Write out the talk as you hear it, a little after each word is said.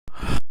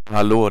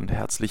Hallo und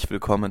herzlich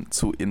willkommen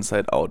zu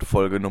Inside Out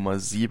Folge Nummer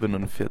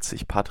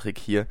 47. Patrick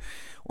hier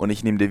und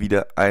ich nehme dir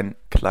wieder ein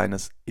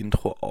kleines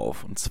Intro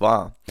auf. Und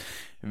zwar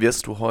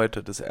wirst du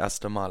heute das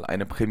erste Mal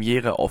eine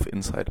Premiere auf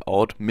Inside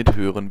Out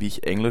mithören, wie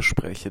ich Englisch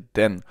spreche,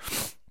 denn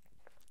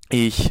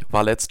ich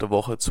war letzte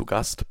Woche zu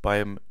Gast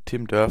beim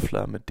Tim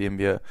Dörfler, mit dem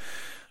wir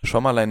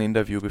schon mal ein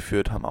Interview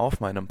geführt haben auf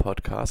meinem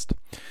Podcast.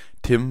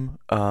 Tim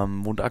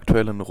wohnt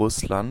aktuell in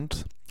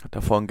Russland, hat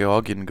davor in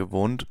Georgien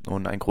gewohnt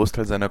und ein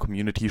Großteil seiner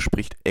Community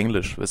spricht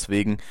Englisch,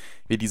 weswegen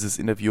wir dieses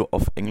Interview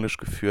auf Englisch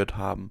geführt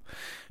haben.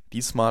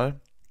 Diesmal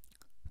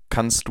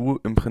kannst du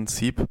im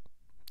Prinzip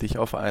dich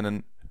auf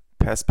einen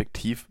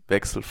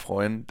Perspektivwechsel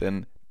freuen,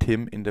 denn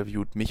Tim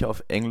interviewt mich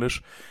auf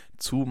Englisch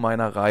zu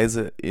meiner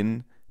Reise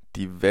in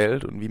die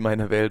Welt und wie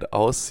meine Welt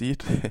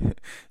aussieht.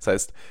 Das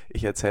heißt,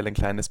 ich erzähle ein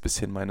kleines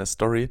bisschen meine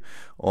Story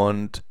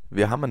und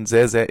wir haben ein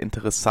sehr, sehr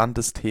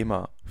interessantes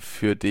Thema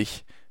für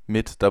dich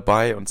mit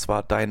dabei, und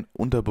zwar dein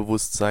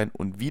Unterbewusstsein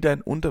und wie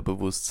dein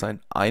Unterbewusstsein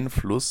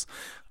Einfluss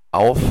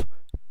auf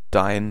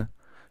dein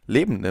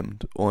Leben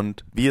nimmt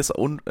und wie es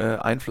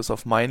Einfluss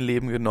auf mein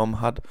Leben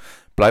genommen hat.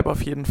 Bleib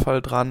auf jeden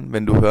Fall dran,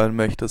 wenn du hören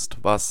möchtest,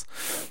 was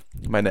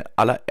meine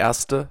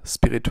allererste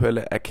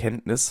spirituelle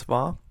Erkenntnis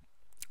war.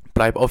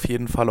 Bleib auf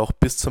jeden Fall auch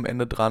bis zum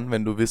Ende dran,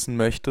 wenn du wissen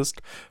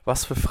möchtest,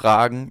 was für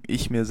Fragen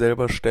ich mir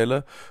selber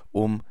stelle,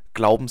 um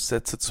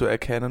Glaubenssätze zu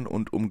erkennen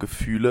und um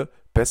Gefühle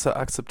besser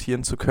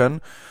akzeptieren zu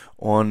können.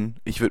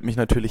 Und ich würde mich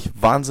natürlich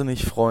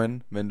wahnsinnig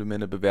freuen, wenn du mir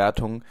eine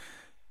Bewertung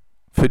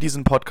für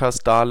diesen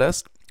Podcast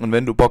dalässt. Und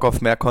wenn du Bock auf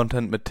mehr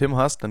Content mit Tim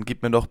hast, dann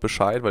gib mir doch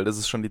Bescheid, weil das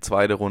ist schon die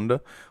zweite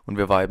Runde und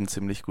wir viben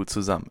ziemlich gut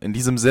zusammen. In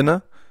diesem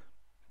Sinne,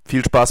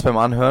 viel Spaß beim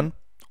Anhören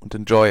und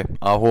enjoy.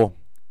 Aho.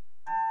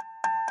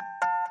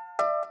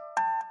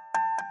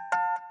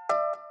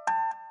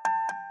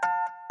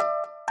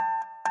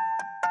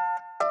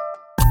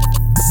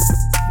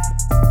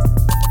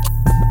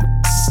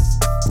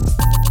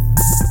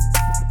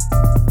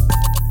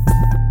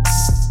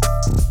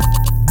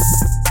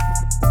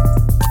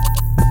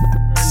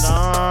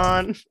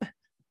 On.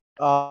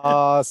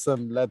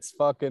 Awesome. Let's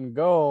fucking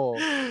go.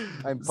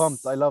 I'm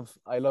pumped. I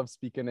love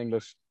speaking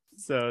English.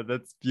 So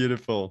that's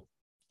beautiful.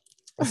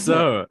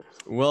 So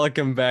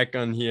welcome back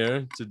on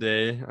here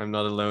today. I'm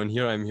not alone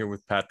here. I'm here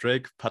with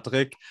Patrick.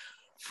 Patrick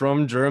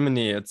from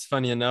Germany. It's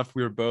funny enough,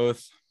 we're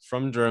both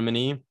from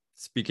Germany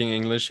speaking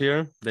English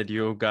here, that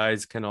you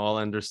guys can all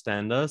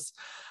understand us.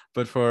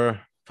 But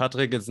for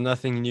Patrick, it's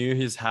nothing new.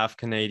 He's half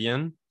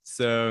Canadian.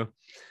 So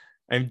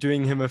I'm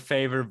doing him a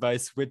favor by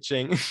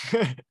switching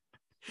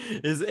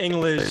his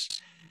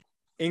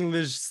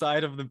English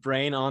side of the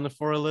brain on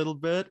for a little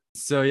bit.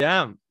 So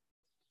yeah,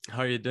 how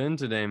are you doing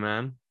today,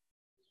 man?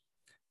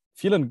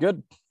 Feeling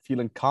good,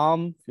 feeling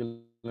calm,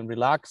 feeling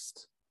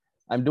relaxed.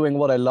 I'm doing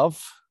what I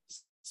love,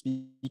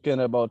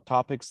 speaking about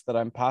topics that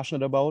I'm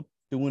passionate about,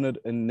 doing it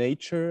in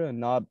nature and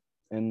not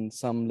in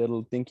some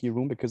little dinky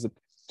room because it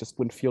just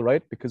wouldn't feel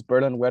right, because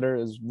Berlin weather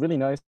is really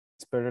nice.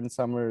 Berlin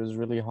summer is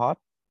really hot.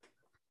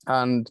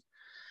 And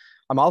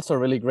I'm also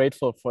really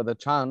grateful for the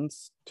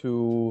chance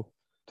to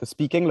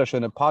speak English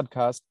in a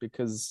podcast,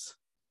 because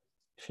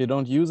if you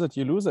don't use it,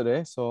 you lose it,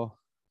 eh? So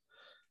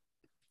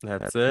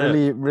That's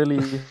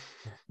it.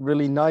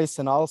 Really nice.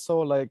 And also,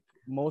 like,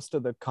 most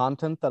of the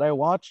content that I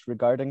watch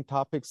regarding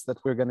topics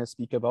that we're going to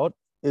speak about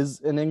is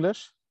in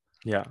English.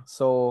 Yeah.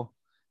 So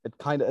it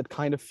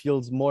kind of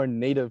feels more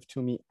native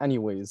to me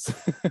anyways.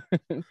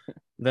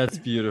 That's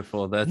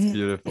beautiful. That's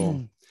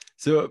beautiful.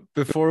 So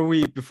before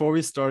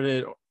we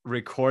started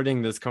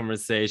recording this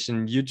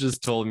conversation, you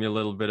just told me a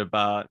little bit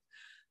about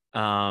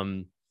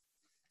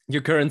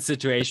your current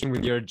situation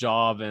with your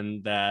job,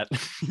 and that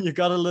you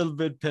got a little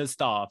bit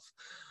pissed off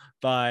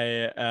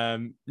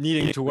by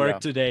needing to work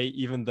today,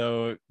 even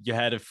though you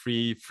had a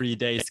free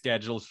day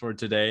scheduled for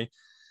today.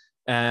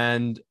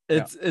 And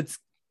it's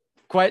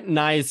quite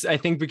nice, I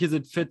think, because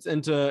it fits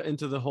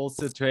into the whole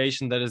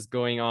situation that is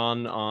going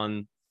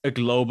on a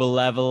global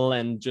level.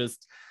 And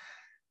just,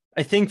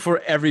 I think for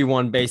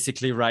everyone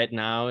basically right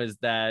now, is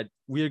that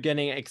we're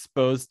getting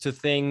exposed to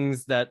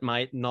things that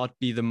might not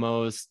be the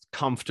most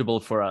comfortable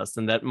for us,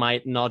 and that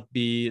might not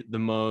be the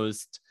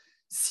most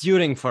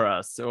suiting for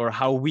us or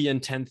how we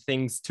intend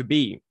things to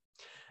be.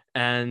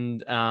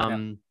 And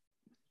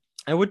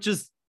I would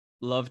just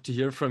love to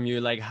hear from you,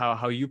 like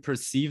how you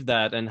perceive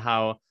that, and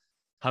how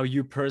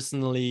you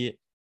personally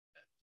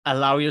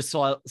allow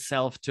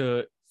yourself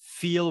to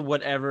feel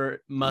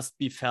whatever must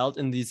be felt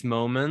in these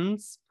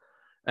moments.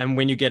 And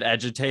when you get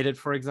agitated,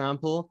 for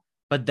example,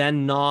 but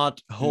then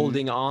not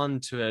holding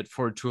on to it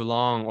for too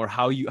long, or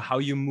how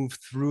you move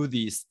through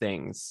these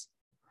things.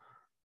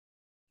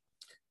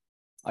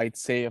 I'd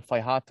say if I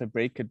had to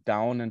break it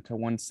down into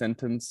one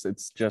sentence,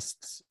 it's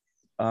just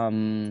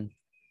not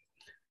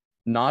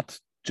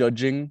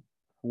judging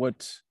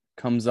what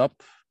comes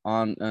up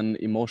on an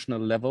emotional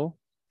level.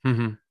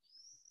 Mm-hmm.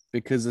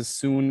 Because as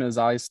soon as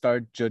I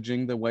start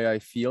judging the way I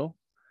feel,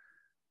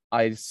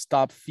 I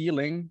stop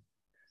feeling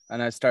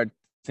and I start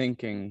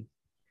thinking.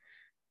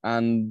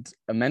 And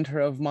a mentor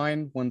of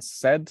mine once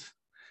said,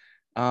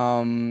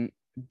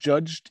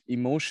 judged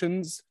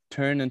emotions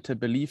turn into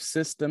belief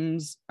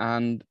systems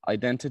and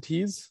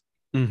identities.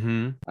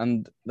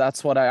 And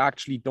that's what I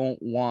actually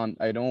don't want.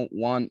 I don't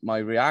want my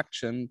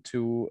reaction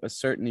to a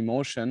certain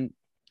emotion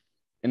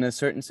in a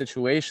certain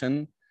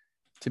situation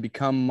to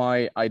become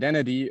my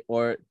identity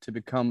or to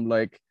become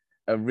like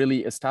a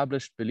really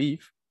established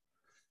belief.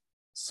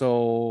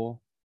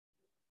 So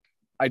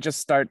I just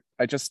start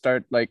to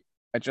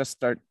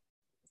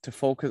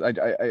focus.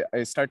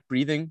 I start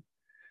breathing.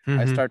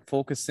 I start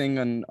focusing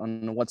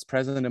on what's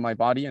present in my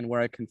body and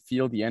where I can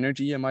feel the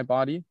energy in my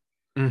body.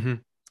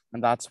 And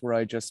that's where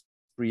I just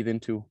breathe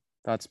into.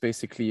 That's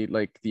basically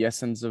like the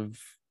essence of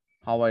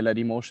how I let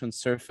emotions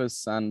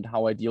surface and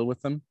how I deal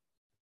with them.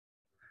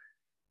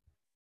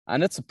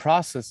 And it's a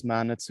process,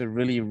 man. It's a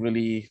really,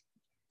 really,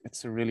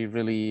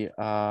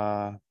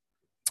 how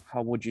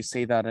would you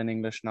say that in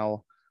English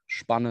now?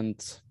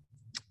 Spannend.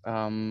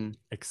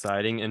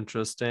 Exciting,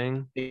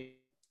 interesting.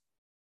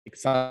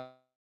 Exciting,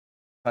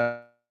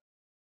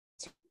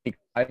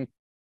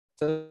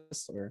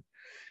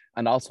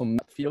 and also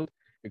field,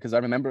 because I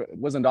remember it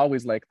wasn't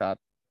always like that.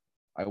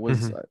 I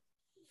was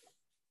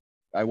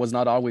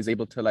not always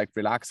able to like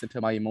relax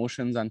into my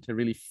emotions and to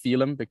really feel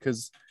them,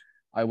 because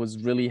I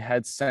was really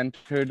head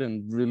centered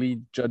and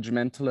really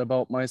judgmental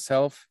about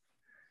myself.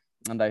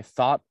 And I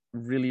thought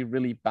really,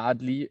 really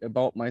badly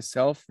about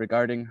myself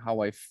regarding how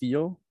I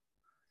feel.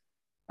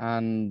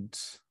 And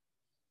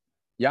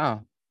yeah,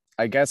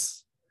 I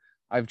guess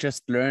I've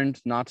just learned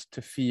not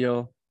to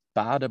feel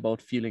bad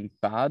about feeling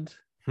bad.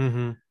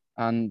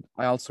 And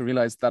I also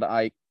realized that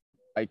I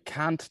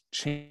can't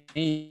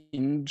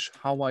change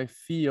how I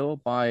feel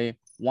by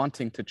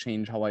wanting to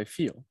change how I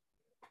feel.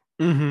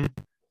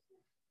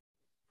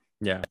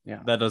 Yeah,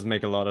 that does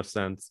make a lot of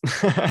sense.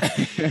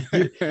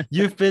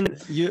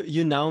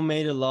 you now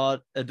made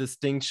a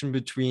distinction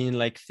between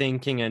like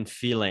thinking and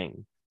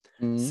feeling.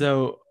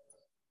 So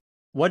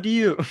what do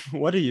you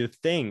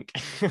think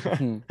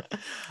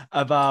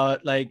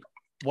about like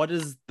what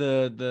is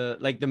the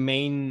like the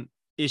main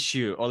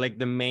issue or like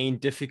the main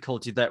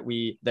difficulty that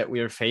we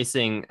are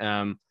facing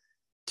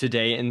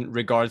today in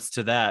regards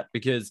to that?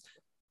 Because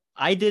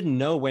I didn't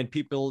know when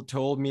people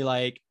told me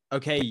like,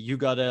 okay, you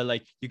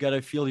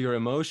gotta feel your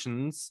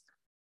emotions.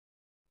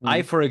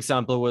 I, for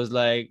example, was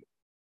like,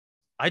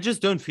 I just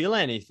don't feel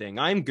anything.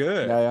 I'm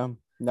good.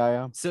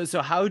 Yeah.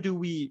 So how do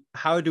we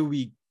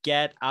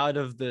get out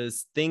of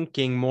this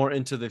thinking more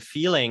into the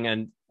feeling,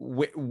 and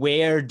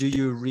where do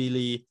you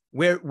really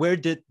where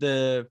did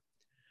the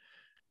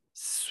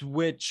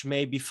switch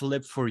maybe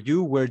flip for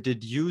you? Where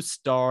did you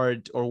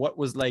start, or what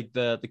was like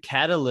the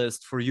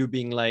catalyst for you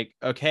being like,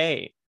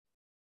 okay,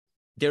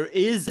 there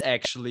is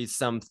actually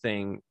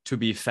something to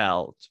be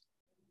felt?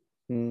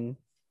 That's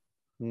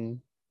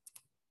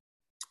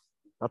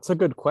a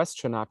good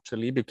question,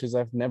 actually, because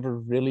I've never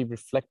really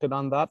reflected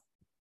on that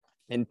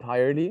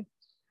entirely.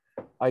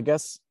 I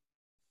guess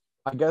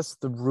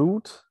the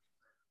root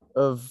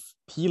of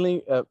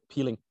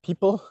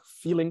people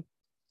feeling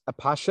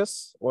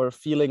apathesis or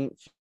feeling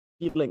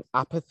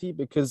apathy,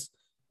 because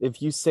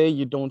if you say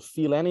you don't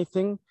feel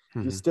anything,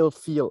 you still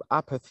feel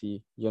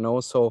apathy,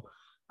 so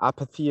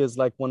apathy is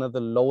like one of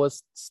the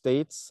lowest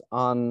states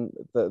on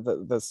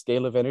the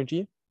scale of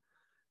energy.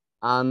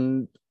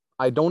 And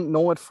I don't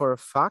know it for a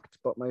fact,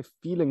 but my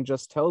feeling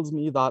just tells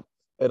me that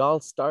it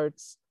all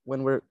starts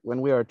when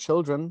we are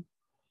children,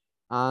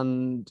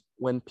 and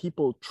when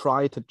people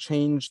try to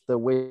change the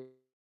way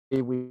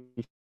we,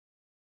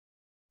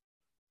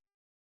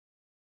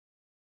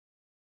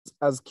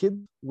 as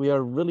kids, we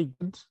are really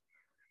good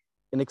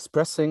in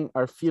expressing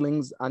our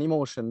feelings and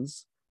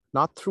emotions,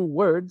 not through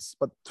words,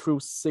 but through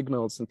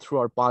signals and through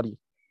our body.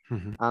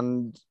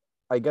 And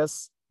I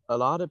guess a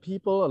lot of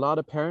people, a lot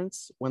of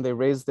parents, when they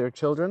raise their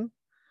children,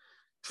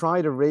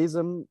 try to raise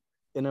them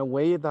in a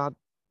way that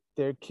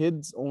their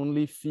kids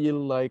only feel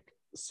like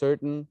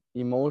certain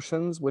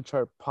emotions which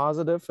are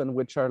positive and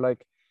which are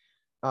like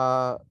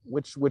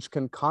which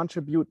can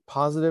contribute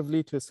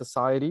positively to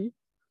society.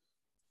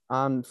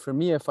 And for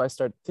me, if I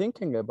start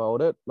thinking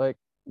about it, like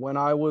when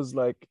I was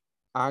like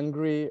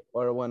angry,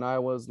 or when I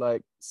was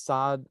like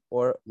sad,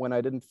 or when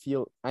I didn't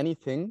feel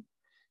anything,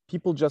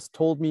 people just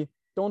told me,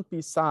 don't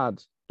be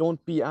sad,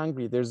 don't be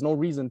angry. There's no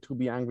reason to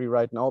be angry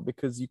right now,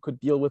 because you could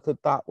deal with it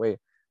that way.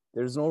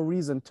 There's no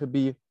reason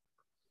to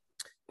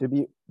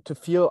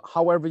feel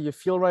however you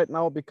feel right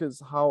now,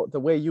 because how the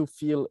way you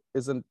feel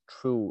isn't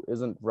true,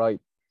 isn't right.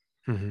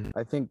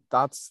 I think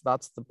that's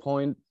the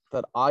point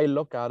that I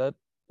look at it,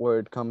 where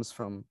it comes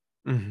from.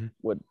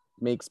 What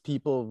makes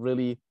people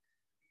really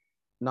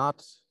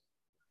not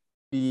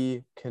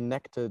be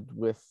connected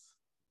with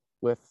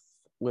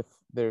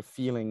their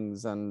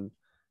feelings and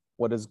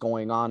what is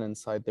going on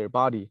inside their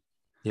body.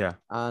 Yeah.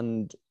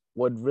 And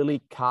what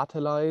really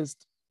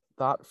catalyzed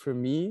that for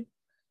me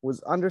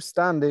was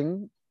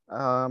understanding,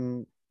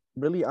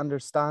 really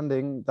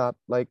understanding that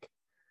like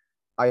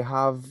I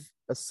have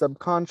a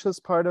subconscious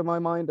part of my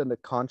mind and a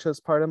conscious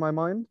part of my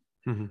mind.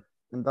 And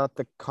that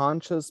the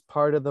conscious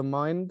part of the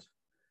mind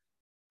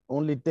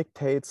only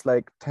dictates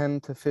like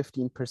 10 to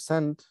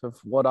 15% of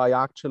what I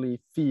actually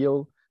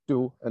feel,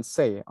 do, and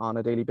say on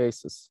a daily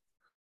basis.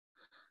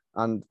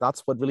 And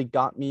that's what really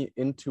got me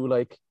into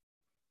like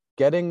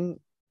getting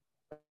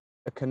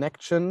a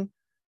connection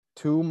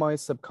to my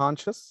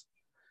subconscious,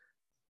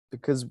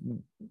 because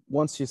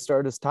once you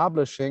start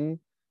establishing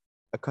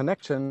a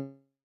connection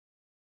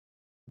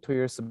to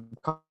your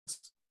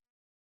subconscious,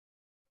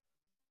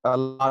 a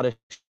lot of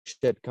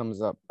shit comes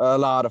up, a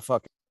lot of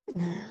fucking,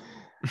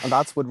 and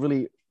that's what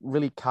really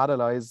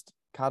catalyzed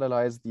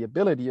the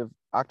ability of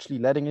actually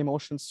letting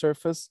emotions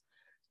surface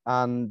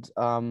and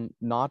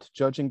not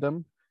judging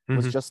them.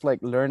 Was just like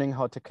learning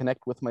how to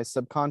connect with my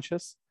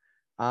subconscious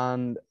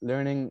and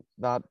learning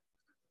that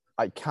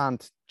I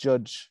can't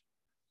judge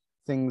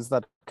things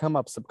that come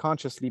up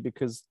subconsciously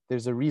because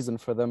there's a reason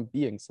for them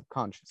being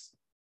subconscious.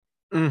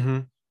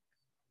 So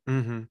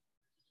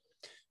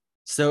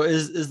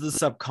is the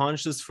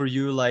subconscious for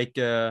you like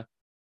a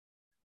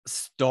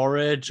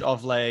storage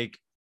of like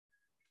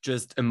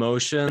just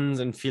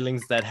emotions and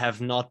feelings that have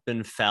not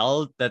been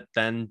felt that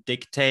then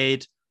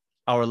dictate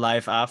our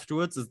life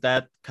afterwards? Is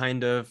that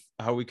kind of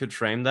how we could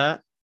frame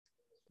that?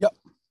 Yep.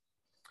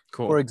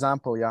 Cool. For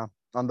example, yeah.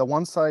 On the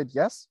one side,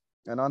 yes.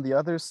 And on the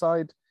other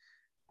side,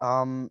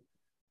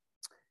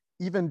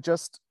 even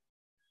just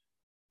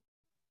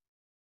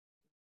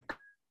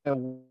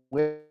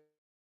with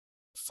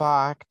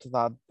fact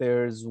that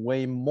there's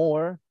way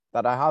more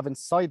that I have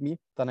inside me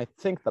than I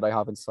think that I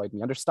have inside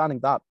me.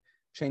 Understanding that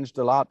changed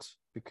a lot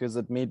because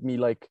it made me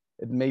let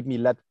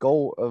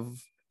go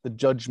of the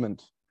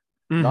judgment.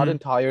 Not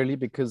entirely,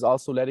 because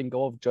also letting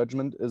go of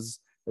judgment is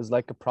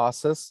like a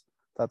process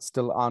that's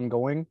still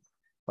ongoing,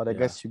 but I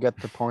guess you get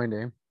the point,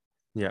 eh?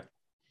 Yeah.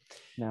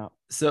 Yeah.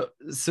 So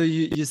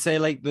you say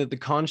like the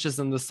conscious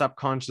and the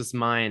subconscious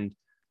mind.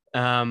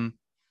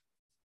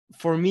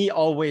 For me,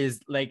 always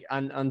like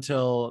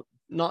until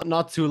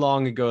not too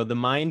long ago, the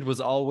mind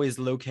was always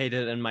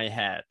located in my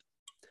head.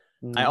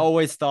 I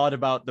always thought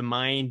about the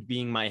mind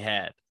being my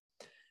head.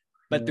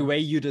 But the way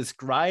you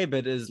describe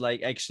it is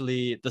like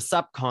actually the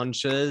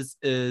subconscious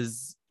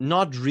is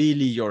not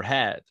really your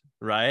head,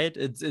 right?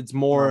 It's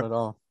more not at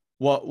all.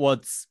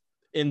 What's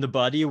in the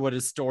body, what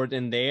is stored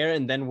in there,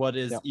 and then what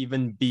is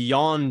even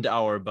beyond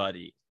our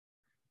body,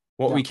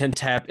 what we can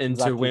tap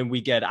into when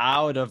we get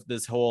out of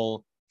this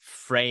whole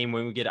frame,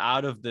 when we get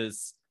out of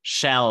this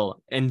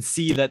shell and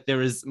see that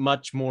there is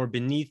much more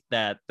beneath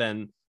that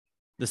than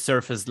the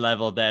surface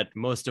level that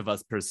most of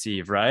us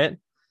perceive, right?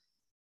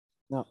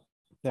 No.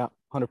 Yeah,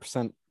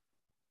 100%.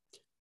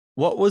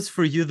 What was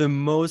for you the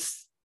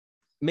most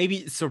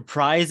maybe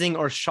surprising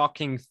or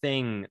shocking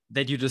thing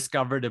that you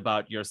discovered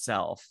about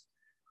yourself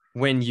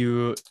when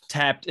you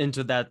tapped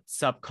into that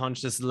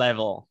subconscious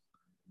level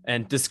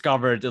and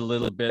discovered a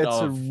little bit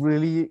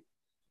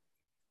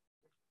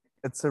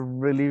it's a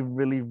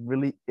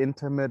really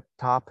intimate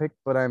topic,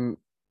 but I'm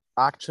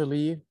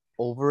actually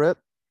over it.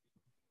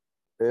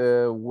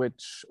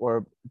 What's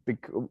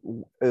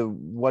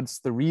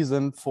the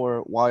reason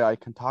for why I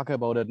can talk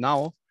about it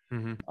now?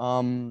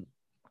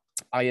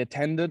 I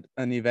attended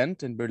an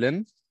event in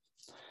Berlin,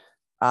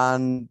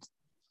 and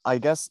I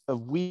guess a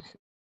week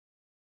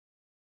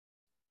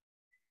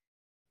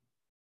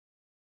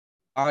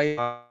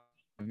I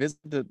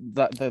visited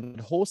that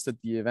hosted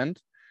the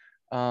event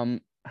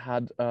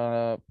had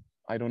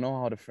I don't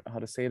know how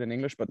to say it in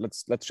English, but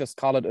let's just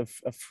call it a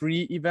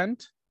free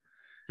event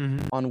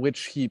on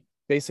which he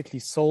basically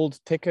sold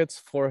tickets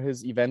for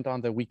his event on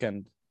the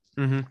weekend.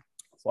 So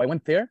I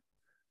went there,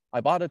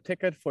 I bought a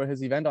ticket for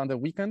his event on the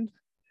weekend,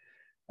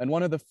 and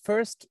one of the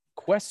first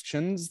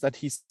questions that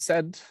he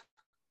said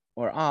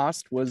or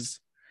asked was,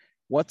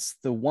 what's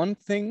the one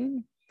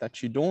thing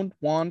that you don't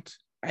want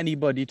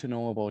anybody to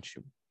know about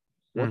you?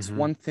 What's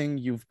one thing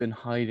you've been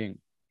hiding?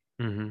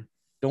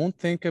 Don't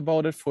think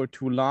about it for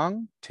too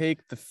long.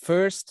 Take the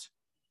first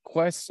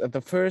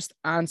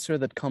answer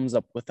that comes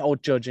up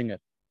without judging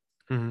it.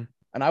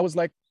 And I was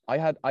like, I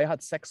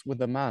had sex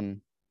with a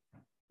man,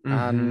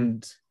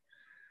 and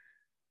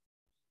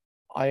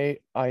I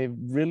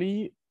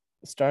really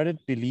started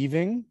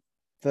believing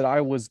that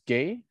I was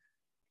gay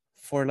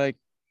for like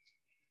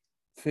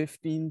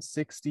 15,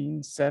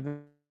 16,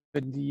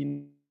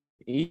 17,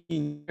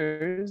 18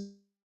 years.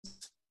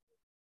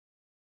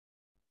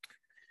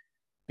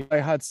 I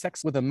had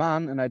sex with a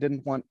man and I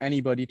didn't want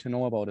anybody to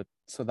know about it.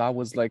 So that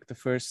was like the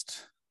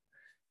first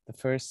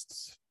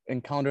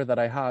encounter that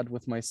I had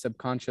with my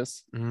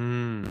subconscious.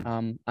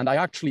 And I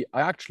actually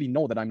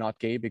know that I'm not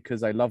gay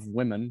because I love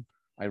women.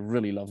 I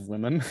really love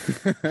women.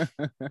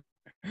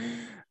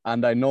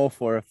 And I know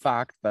for a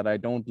fact that I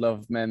don't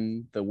love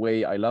men the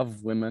way I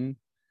love women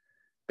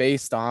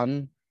based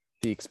on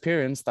the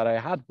experience that I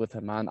had with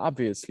a man,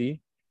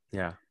 obviously.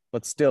 Yeah.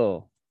 But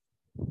still,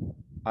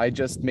 I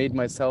just made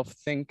myself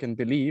think and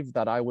believe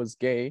that I was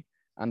gay.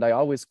 And I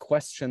always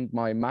questioned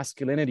my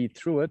masculinity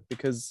through it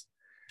because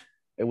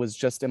it was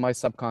just in my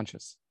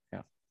subconscious.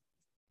 Yeah.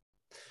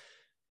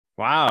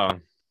 Wow.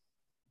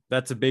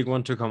 That's a big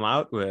one to come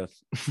out with.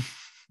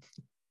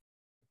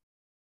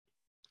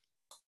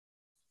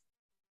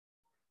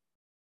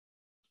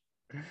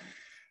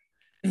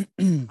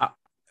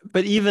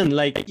 But even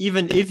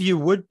if you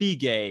would be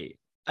gay,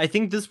 I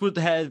think this would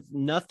have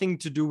nothing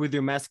to do with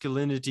your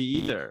masculinity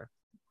either.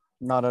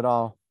 Not at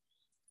all.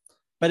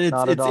 But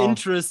it's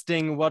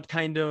interesting what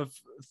kind of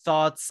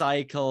thought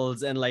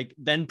cycles, and like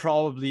then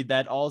probably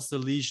that also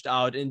leashed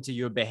out into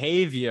your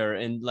behavior,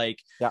 and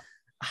like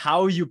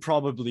how you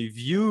probably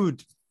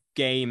viewed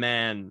gay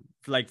men,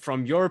 like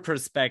from your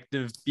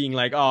perspective, being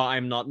like, oh,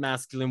 I'm not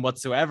masculine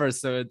whatsoever.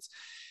 So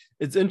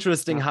it's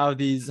interesting how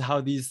these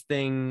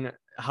things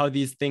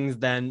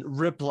then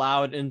ripple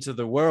out into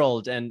the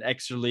world, and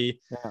actually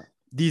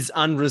these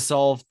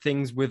unresolved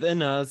things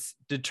within us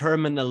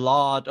determine a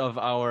lot of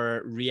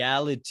our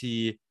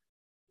reality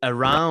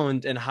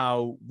around, and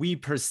how we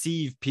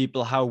perceive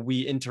people, how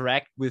we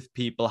interact with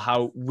people,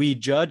 how we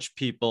judge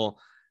people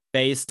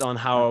based on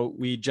how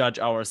we judge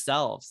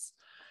ourselves.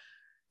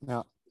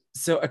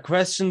 So a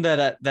question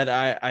that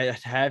I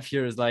have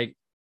here is like,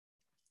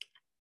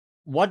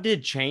 what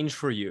did change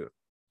for you?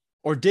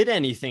 Or did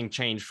anything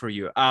change for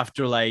you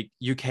after like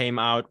you came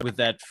out with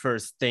that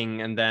first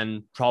thing, and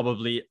then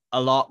probably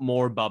a lot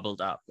more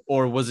bubbled up?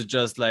 Or was it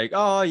just like,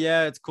 oh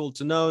yeah, it's cool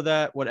to know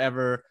that,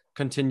 whatever,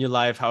 continue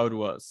life how it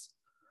was?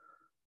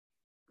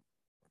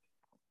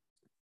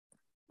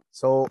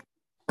 So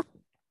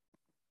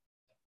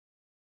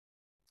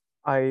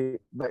I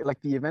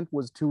like the event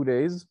was 2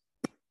 days.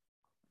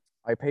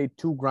 I paid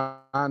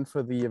 $2,000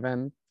 for the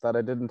event that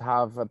I didn't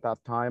have at that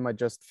time. It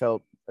just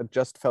felt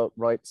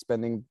right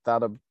spending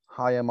that a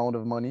high amount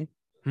of money.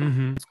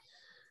 Mm-hmm.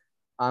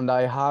 And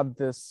I had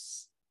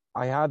this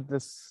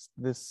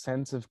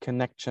sense of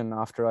connection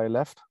after I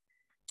left,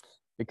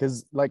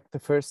 because like the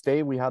first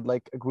day we had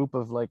like a group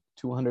of like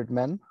 200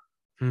 men,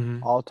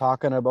 all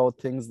talking about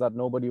things that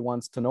nobody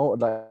wants to know,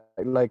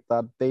 like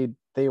that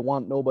they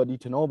want nobody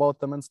to know about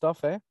them and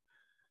stuff, eh?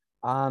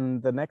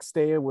 And the next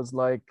day it was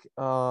like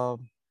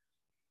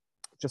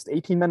just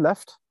 18 men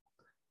left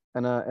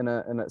in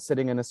a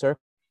sitting in a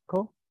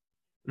circle.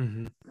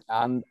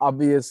 And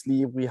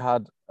obviously we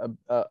had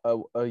a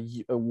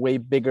way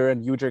bigger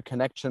and huger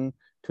connection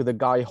to the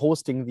guy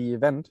hosting the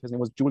event. His name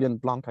was Julian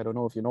Blanc. I don't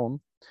know if you know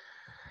him.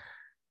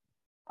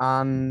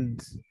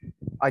 And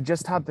I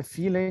just had the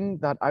feeling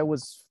that I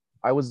was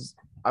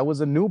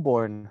a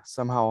newborn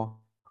somehow.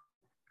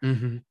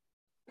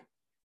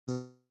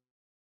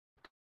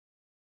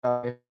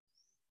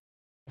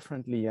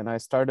 Differently, and I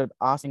started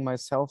asking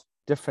myself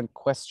different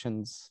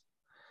questions,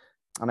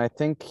 and I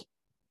think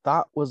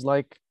that was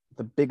like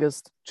the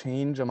biggest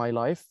change in my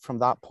life from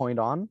that point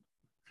on,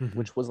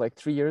 which was like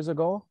 3 years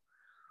ago.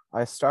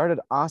 I started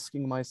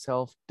asking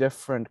myself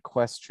different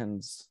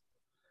questions.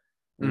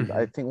 And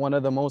I think one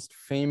of the most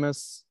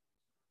famous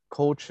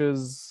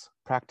coaches,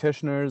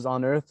 practitioners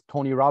on earth,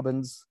 Tony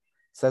Robbins,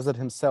 says it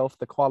himself: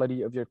 the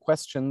quality of your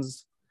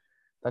questions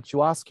that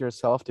you ask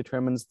yourself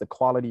determines the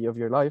quality of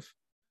your life.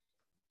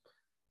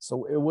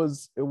 So it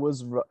was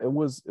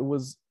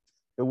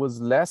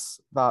less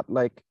that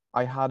like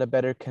I had a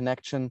better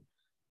connection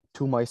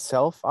to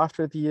myself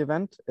after the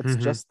event. It's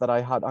just that I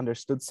had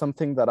understood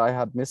something that I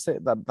had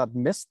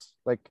missed,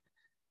 like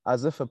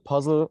as if a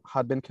puzzle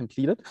had been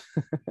completed.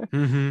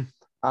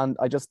 And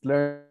I just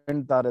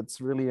learned that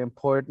it's really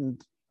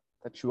important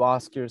that you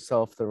ask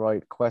yourself the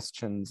right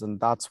questions, and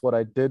that's what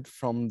I did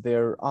from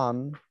there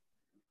on.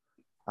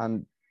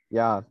 And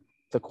yeah,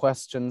 the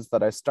questions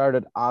that I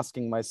started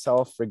asking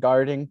myself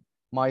regarding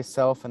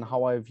myself and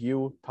how I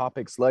view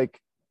topics like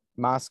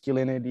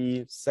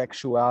masculinity,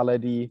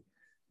 sexuality,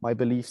 my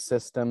belief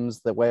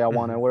systems, the way I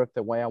want to work,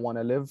 the way I want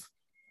to live.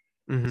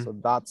 So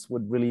that's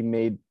what really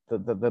made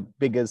the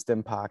biggest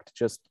impact.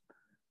 Just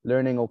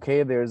learning,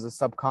 okay, there's a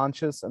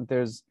subconscious and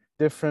there's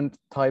different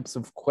types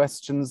of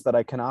questions that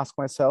I can ask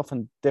myself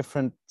in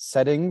different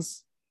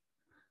settings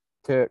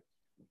to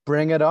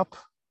bring it up.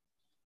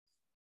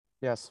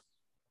 Yes.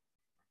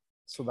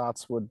 So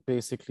that's what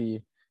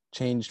basically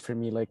changed for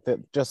me, like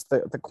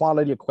the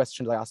quality of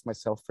questions I ask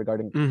myself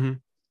regarding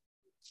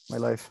my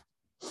life.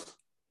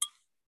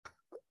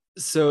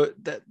 So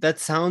that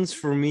sounds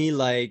for me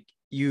like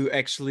you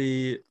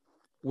actually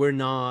were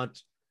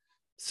not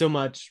so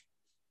much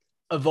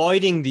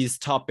avoiding these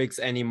topics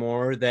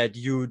anymore, that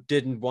you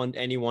didn't want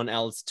anyone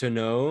else to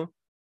know,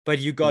 but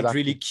you got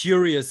really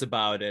curious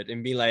about it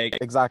and be like,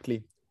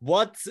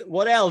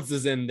 what else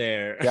is in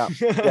there?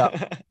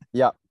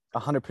 Yeah,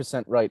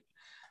 100% right.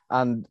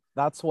 And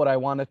that's what I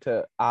wanted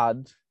to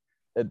add.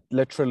 It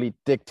literally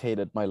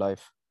dictated my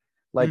life.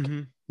 Like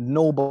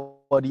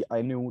nobody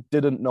I knew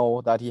didn't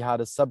know that he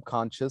had a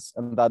subconscious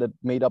and that it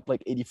made up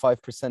like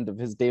 85% of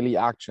his daily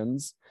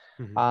actions.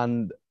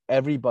 And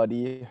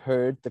everybody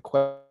heard the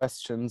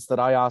questions that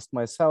I asked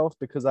myself,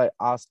 because I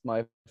asked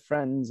my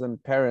friends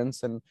and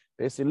parents and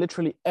basically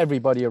literally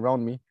everybody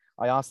around me.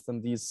 I asked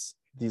them these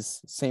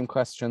same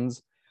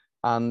questions,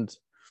 and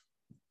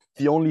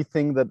the only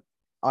thing that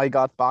I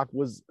got back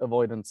was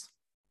avoidance,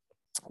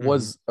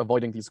 was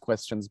avoiding these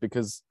questions,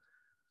 because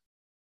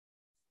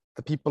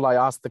the people I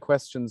asked the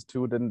questions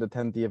to didn't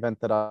attend the event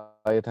that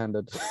I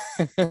attended.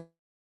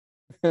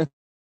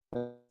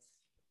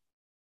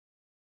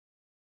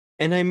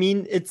 And I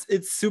mean,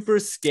 it's super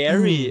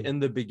scary in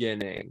the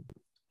beginning.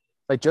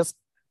 Like just,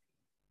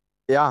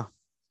 yeah,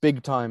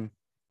 big time.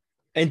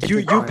 And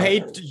you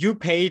paid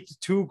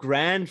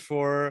 $2,000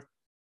 for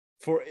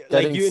like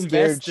Getting you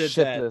scared invested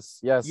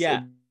shitless. that. Yes,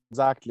 Yeah.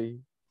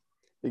 exactly.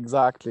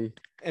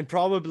 And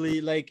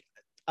probably like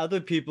other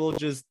people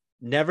just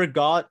never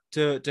got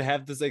to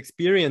have this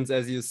experience,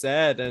 as you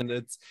said. And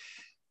it's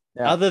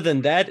other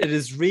than that, it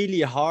is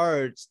really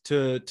hard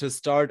to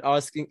start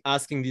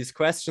asking these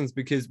questions,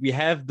 because we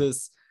have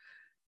this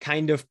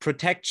kind of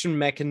protection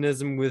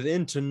mechanism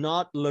within to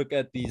not look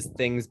at these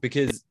things,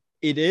 because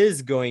it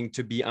is going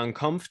to be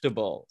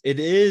uncomfortable. It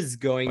is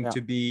going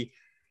to be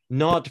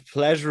not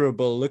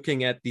pleasurable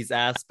looking at these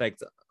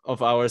aspects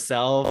of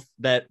ourselves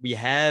that we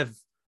have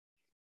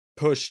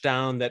pushed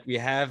down, that we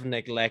have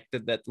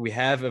neglected, that we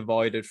have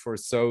avoided for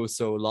so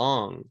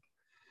long.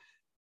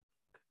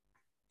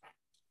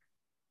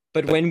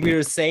 But when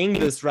we're saying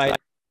this, right?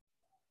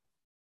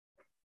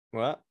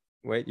 What?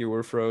 Wait, you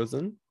were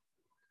frozen.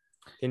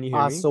 Can you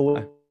hear me?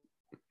 So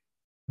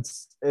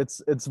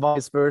it's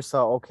vice versa,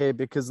 okay?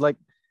 Because like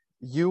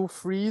you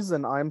freeze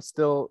and I'm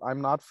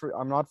not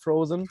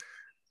frozen.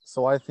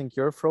 So I think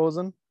you're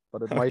frozen,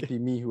 but it might be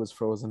me who is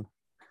frozen.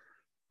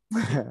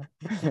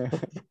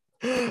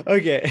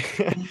 Okay.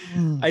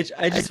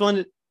 I just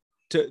wanted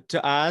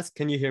to ask,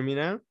 can you hear me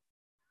now?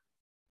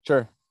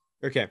 Sure.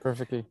 Okay.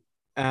 Perfectly.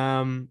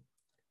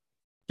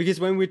 Because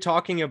when we're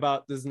talking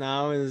about this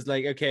now, it's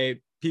like,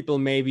 okay, people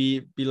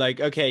maybe be like,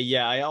 okay,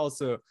 yeah, I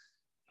also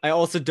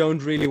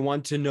don't really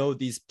want to know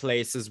these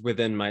places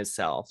within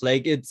myself.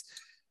 Like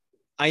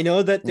I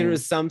know that there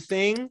is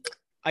something,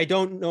 I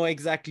don't know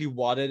exactly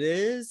what it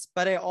is,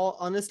 but I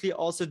honestly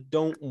also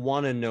don't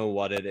want to know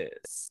what it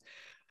is.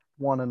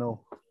 Want to know.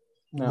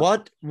 Yeah.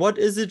 What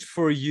is it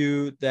for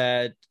you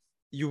that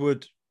you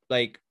would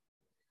like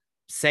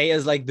say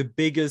as like the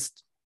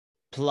biggest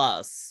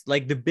plus,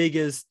 like the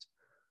biggest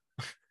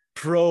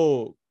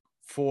pro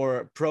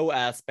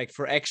aspect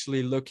for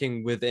actually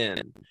looking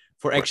within,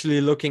 for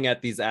actually looking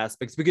at these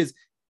aspects? Because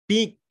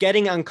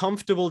getting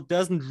uncomfortable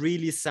doesn't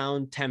really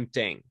sound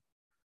tempting.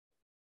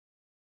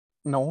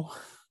 No.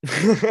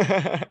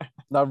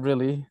 Not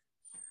really.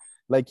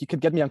 Like you could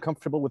get me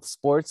uncomfortable with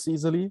sports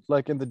easily,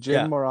 like in the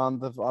gym or on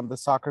the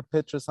soccer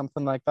pitch or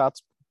something like that,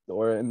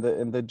 or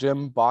in the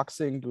gym,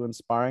 boxing, doing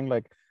sparring.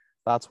 Like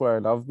that's where I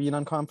love being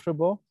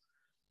uncomfortable.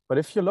 But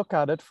if you look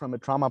at it from a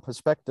trauma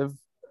perspective,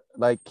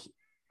 like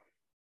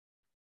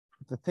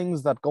the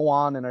things that go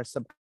on in our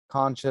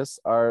subconscious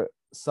are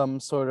some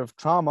sort of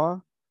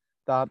trauma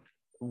that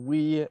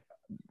we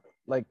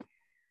like.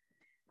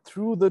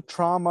 Through the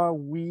trauma,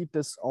 we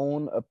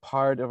disown a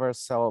part of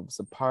ourselves,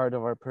 a part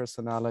of our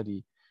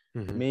personality.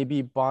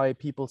 Maybe by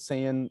people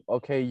saying,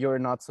 okay, you're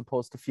not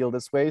supposed to feel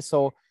this way.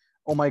 So,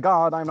 oh my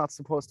God, I'm not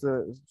supposed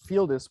to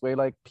feel this way.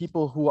 Like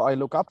people who I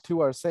look up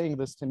to are saying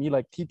this to me,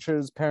 like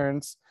teachers,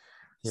 parents,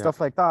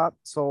 stuff like that.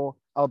 So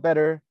I'll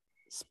better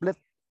split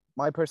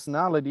my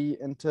personality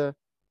into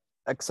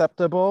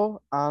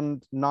acceptable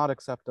and not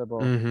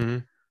acceptable.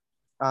 And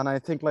I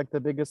think like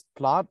the biggest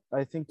plot,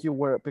 I think you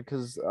were,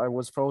 because I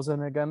was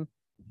frozen again,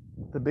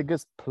 the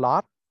biggest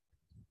plot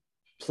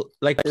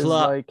is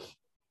like,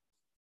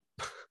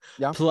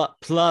 yeah,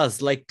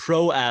 plus like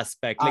pro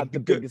aspect, like the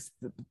biggest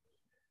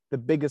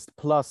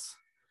plus.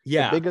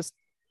 Yeah.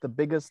 The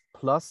biggest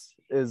plus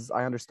is,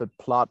 I understood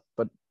plot,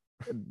 but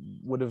it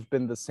would have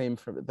been the same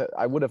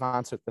I would have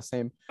answered the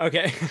same.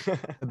 Okay.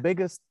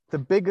 the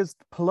biggest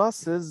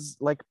plus is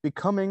like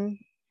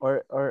becoming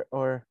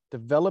or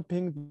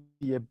developing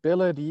the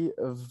ability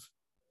of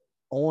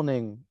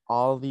owning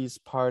all these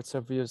parts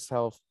of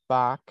yourself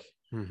back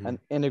and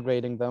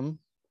integrating them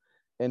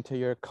into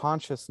your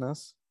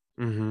consciousness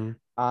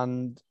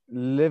and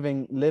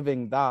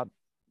living that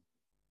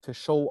to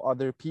show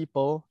other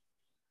people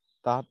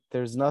that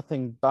there's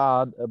nothing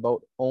bad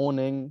about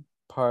owning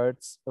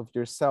parts of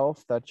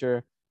yourself that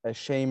you're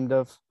ashamed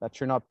of, that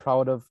you're not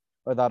proud of,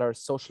 or that are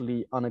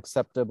socially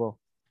unacceptable.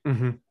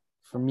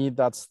 For me,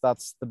 that's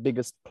the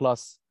biggest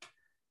plus.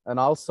 And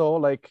also,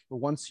 like,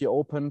 once you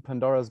open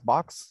Pandora's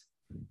box,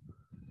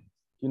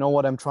 you know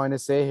what I'm trying to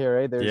say here,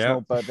 right?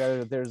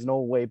 There's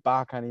no way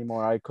back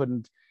anymore.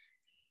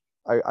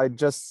 I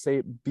just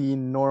say be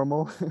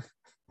normal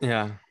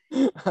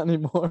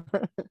anymore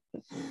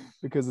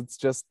because it's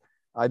just,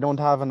 I don't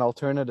have an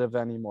alternative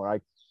anymore.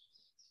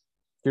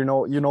 You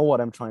know what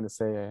I'm trying to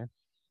say, eh?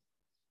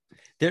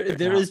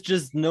 There is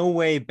just no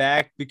way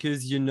back,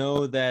 because you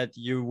know that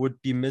you would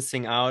be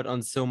missing out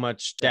on so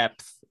much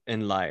depth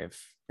in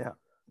life.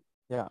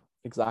 Yeah,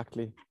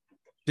 exactly.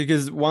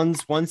 Because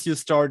once you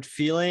start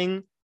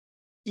feeling,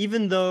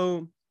 even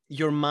though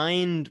your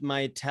mind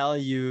might tell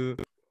you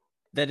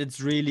that it's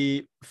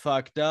really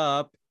fucked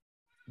up,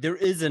 there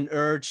is an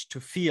urge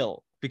to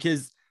feel,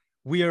 because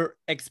we are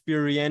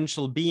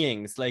experiential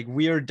beings. Like,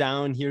 we are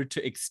down here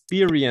to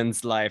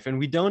experience life, and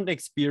we don't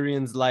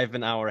experience life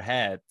in our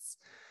heads.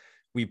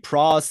 We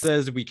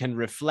process, we can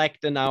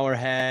reflect in our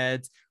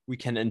heads, we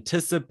can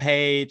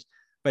anticipate,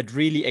 but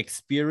really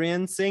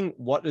experiencing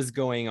what is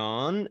going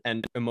on,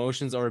 and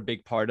emotions are a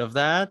big part of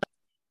that,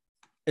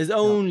 is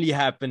only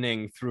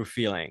happening through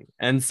feeling.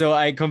 And so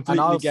I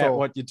completely get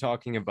what you're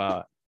talking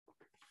about.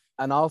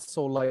 And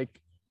also,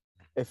 like,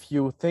 if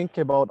you think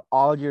about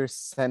all your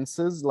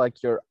senses,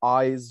 like your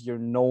eyes, your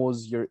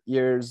nose, your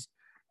ears,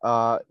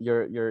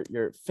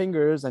 your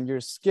fingers and your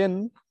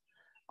skin,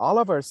 all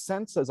of our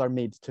senses are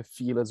made to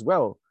feel as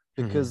well.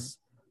 Because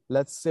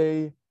let's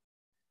say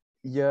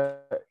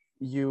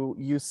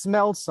you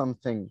smell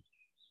something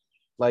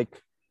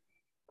like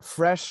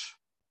fresh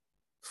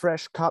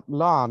cut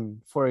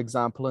lawn, for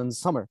example, in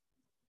summer.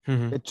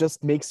 It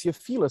just makes you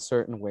feel a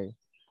certain way.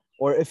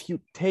 Or if you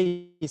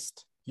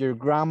taste your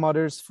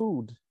grandmother's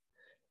food,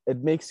 it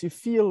makes you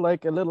feel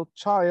like a little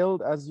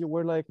child as you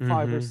were like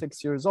 5 or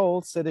 6 years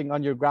old, sitting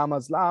on your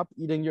grandma's lap,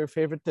 eating your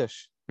favorite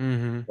dish.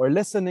 Or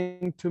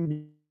listening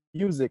to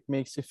music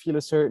makes you feel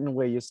a certain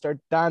way. You start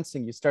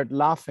dancing, you start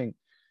laughing,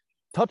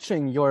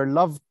 touching your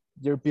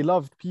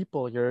beloved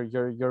people,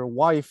 your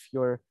wife,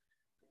 your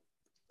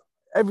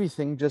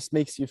everything just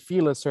makes you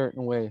feel a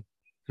certain way.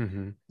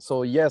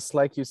 So yes,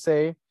 like you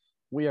say,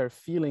 we are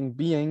feeling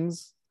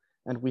beings,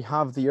 and we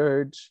have the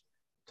urge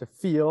to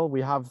feel,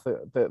 we have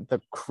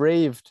the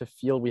crave to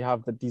feel, we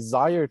have the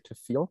desire to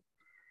feel.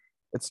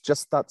 It's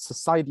just that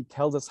society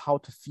tells us how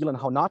to feel and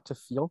how not to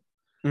feel.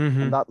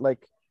 And that,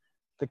 like,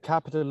 the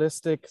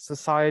capitalistic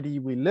society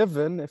we live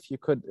in, if you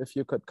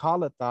could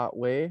call it that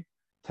way,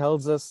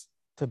 tells us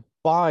to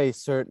buy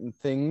certain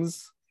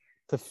things,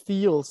 to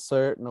feel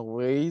certain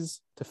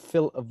ways, to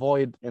fill a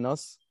void in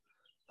us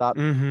that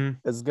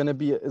is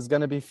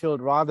gonna be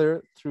filled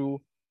rather through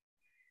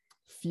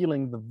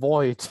feeling the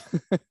void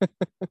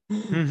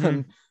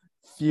and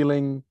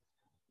feeling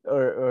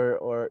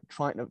or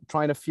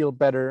trying to feel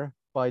better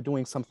by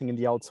doing something in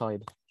the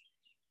outside.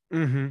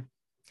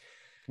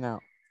 Now,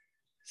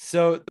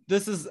 so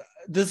this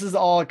is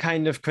all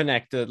kind of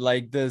connected,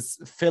 like this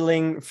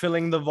filling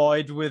the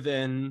void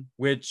within,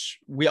 which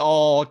we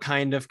all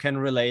kind of can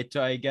relate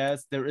to, I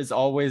guess. There is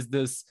always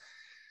this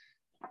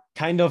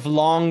kind of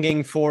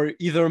longing for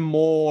either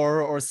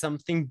more or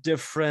something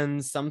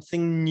different,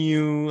 something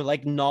new,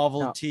 like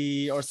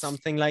novelty or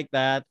something like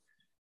that.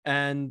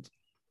 And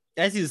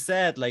as you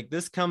said, like,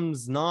 this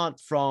comes not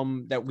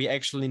from that we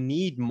actually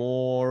need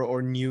more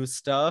or new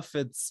stuff.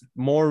 It's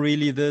more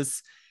really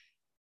this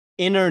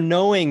inner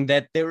knowing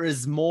that there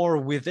is more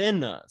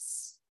within us.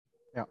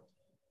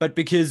 But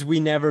because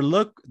we never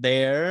look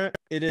there,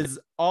 it is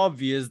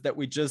obvious that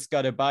we just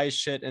got to buy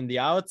shit in the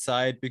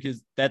outside,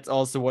 because that's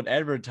also what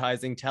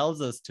advertising tells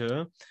us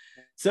to.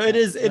 So it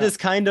is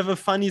kind of a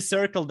funny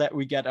circle that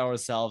we get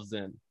ourselves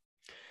in.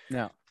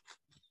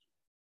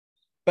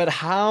 But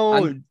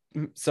how?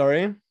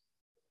 Sorry.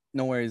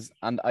 No worries.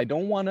 And I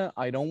don't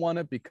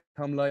wanna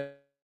become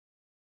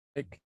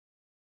like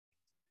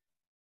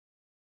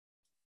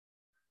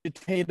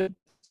agitated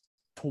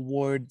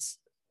towards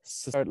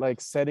start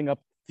like setting up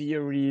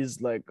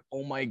theories like,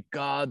 oh my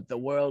god, the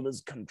world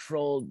is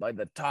controlled by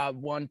the top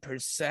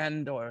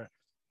 1% or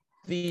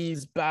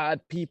these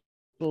bad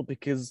people,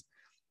 because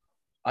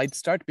I'd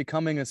start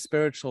becoming a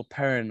spiritual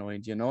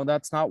paranoid, you know.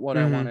 That's not what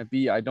I want to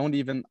be. I don't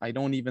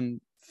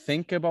even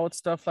think about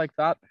stuff like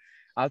that.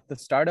 At the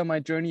start of my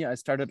journey, I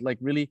started like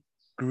really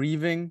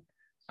grieving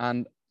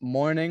and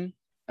mourning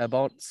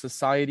about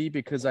society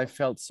because I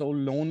felt so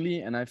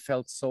lonely and I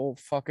felt so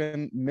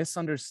fucking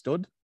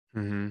misunderstood.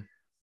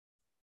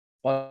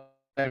 But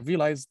I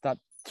realized that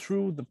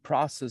through the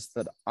process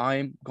that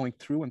I'm going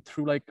through and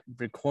through like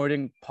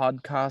recording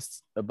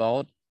podcasts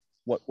about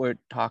what we're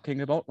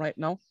talking about right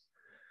now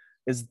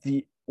is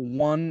the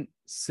one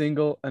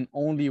single and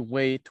only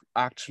way to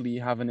actually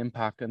have an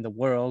impact in the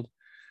world.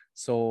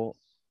 So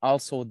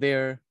also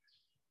there,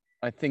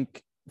 I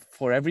think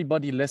for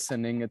everybody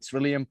listening, it's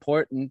really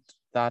important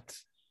that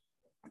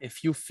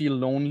if you feel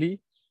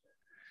lonely,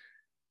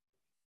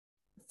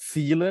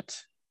 feel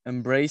it,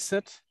 embrace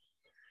it,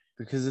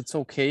 because it's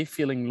okay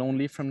feeling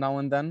lonely from now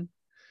and then,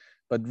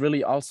 but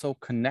really also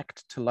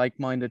connect to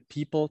like-minded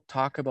people,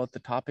 talk about the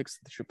topics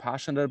that you're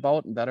passionate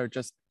about and that are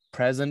just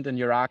present in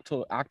your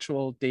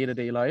actual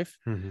day-to-day life.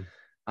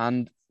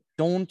 And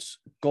don't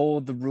go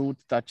the route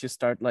that you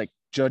start like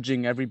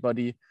judging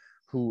everybody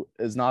who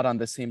is not on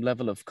the same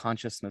level of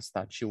consciousness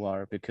that you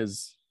are,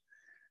 because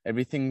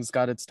everything's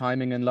got its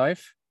timing in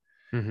life.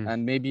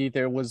 And maybe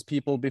there was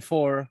people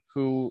before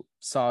who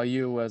saw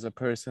you as a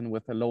person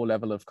with a low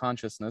level of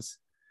consciousness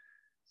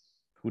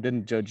who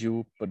didn't judge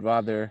you, but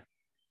rather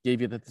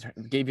gave you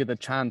the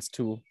chance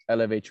to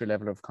elevate your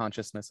level of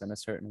consciousness in a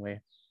certain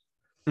way.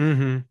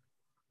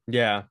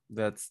 Yeah,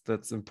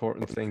 that's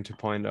important thing to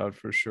point out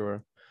for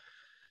sure.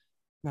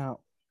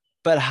 Now,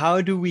 but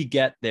how do we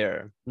get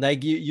there?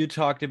 Like you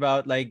talked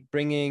about like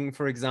bringing,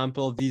 for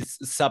example, these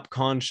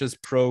subconscious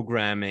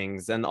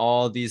programmings and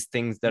all these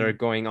things that are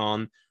going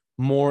on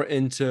more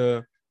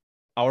into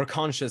our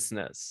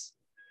consciousness,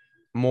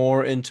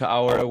 more into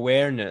our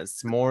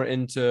awareness, more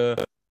into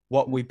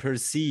what we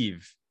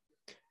perceive.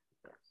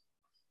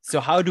 So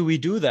how do we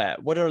do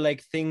that? What are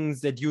like things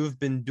that you've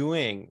been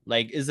doing?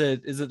 Like, is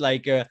it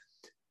like a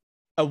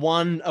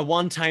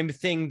one-time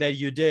thing that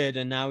you did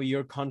and now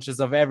you're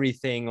conscious of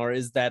everything, or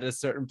is that a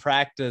certain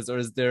practice, or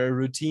is there a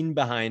routine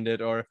behind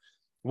it, or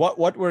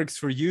what works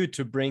for you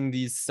to bring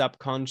these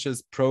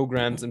subconscious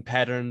programs and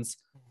patterns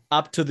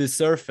up to the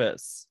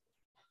surface?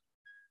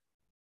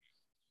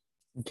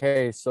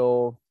 Okay,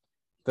 so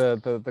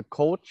the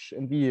coach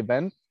in the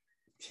event,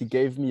 he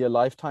gave me a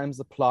lifetime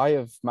supply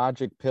of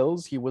magic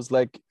pills. He was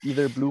like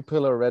either blue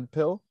pill or red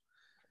pill,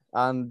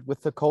 and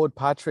with the code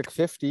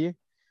Patrick50,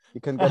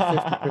 you can get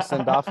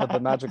 50% off of the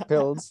magic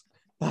pills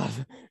that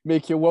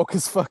make you woke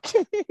as fuck.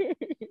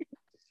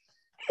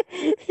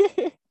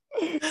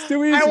 It's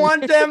too easy. I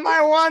want them.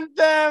 I want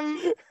them.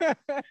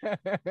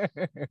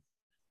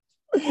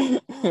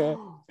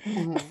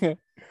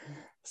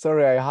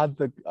 Sorry, I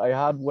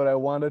had what I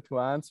wanted to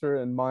answer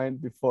in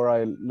mind before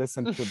I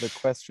listened to the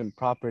question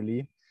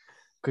properly.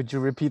 Could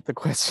you repeat the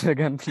question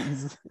again,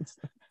 please?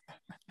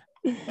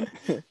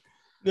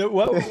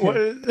 What?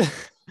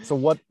 So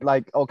what,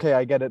 like, okay,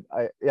 I get it.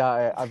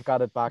 I've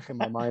got it back in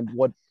my mind.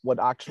 What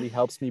actually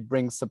helps me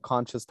bring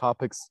subconscious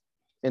topics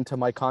into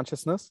my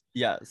consciousness?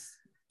 Yes.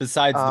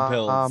 Besides the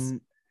pills.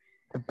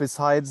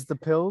 Besides the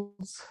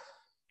pills,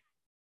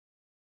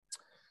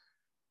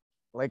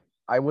 like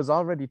I was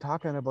already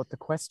talking about the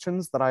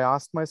questions that I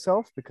asked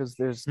myself, because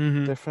there's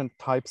different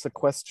types of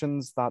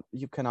questions that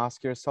you can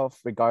ask yourself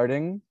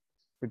regarding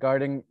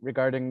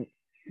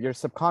your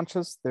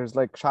subconscious. There's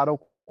like shadow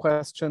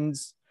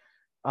questions.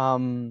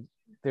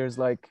 There's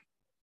like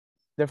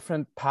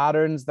different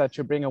patterns that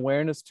you bring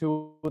awareness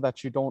to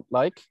that you don't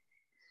like,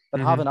 that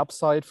have an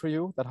upside for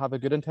you, that have a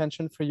good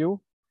intention for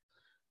you.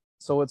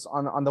 So it's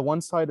on the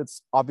one side,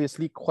 it's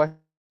obviously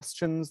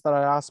questions that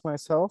I ask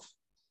myself.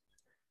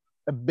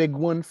 A big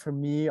one for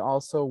me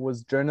also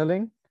was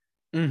journaling.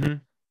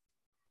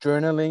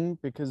 Journaling,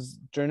 because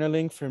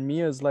journaling for me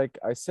is like,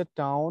 I sit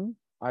down,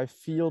 I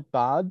feel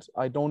bad.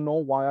 I don't know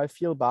why I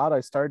feel bad.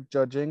 I start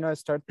judging, I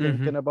start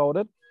thinking about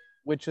it,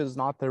 which is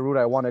not the route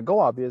I want to go,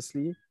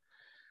 obviously.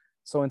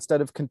 So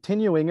instead of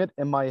continuing it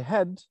in my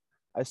head,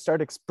 I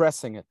start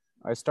expressing it.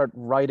 I start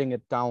writing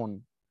it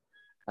down.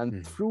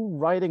 And through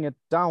writing it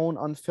down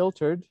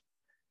unfiltered,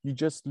 you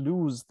just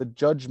lose the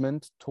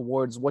judgment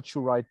towards what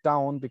you write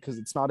down, because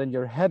it's not in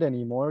your head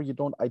anymore. You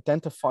don't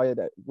identify it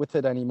with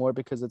it anymore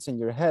because it's in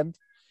your head.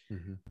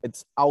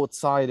 It's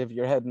outside of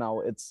your head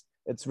now.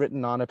 It's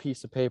written on a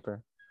piece of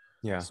paper.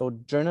 Yeah. So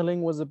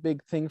journaling was a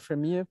big thing for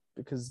me,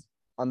 because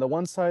on the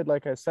one side,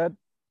 like I said,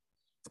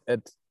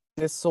 it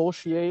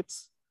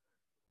dissociates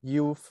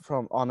you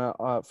from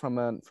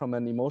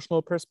an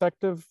emotional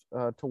perspective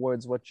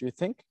towards what you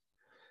think,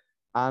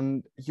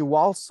 and you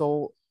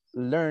also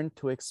learn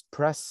to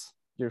express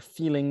your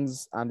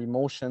feelings and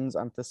emotions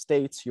and the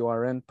states you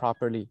are in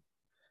properly.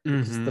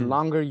 Because the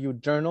longer you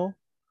journal,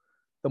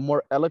 the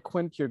more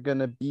eloquent you're going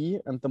to be,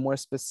 and the more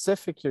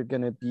specific you're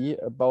going to be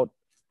about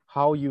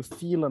how you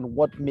feel and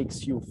what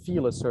makes you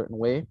feel a certain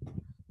way,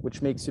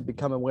 which makes you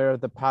become aware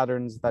of the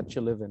patterns that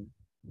you live in.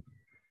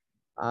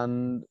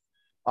 And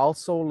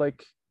also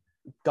like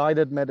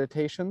guided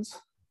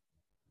meditations.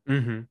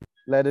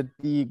 Let it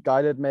be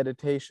guided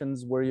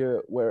meditations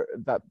where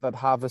that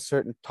have a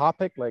certain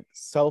topic, like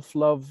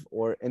self-love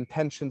or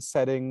intention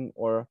setting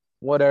or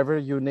whatever,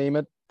 you name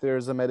it,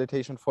 there's a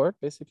meditation for it,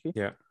 basically.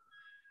 Yeah.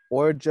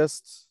 Or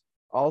just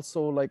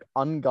also like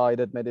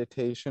unguided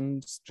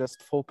meditations,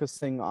 just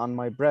focusing on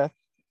my breath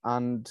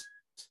and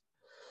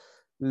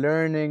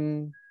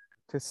learning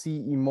to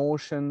see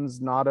emotions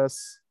not as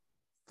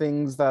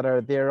things that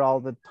are there all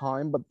the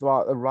time, but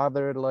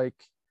rather like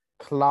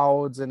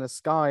clouds in a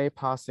sky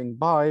passing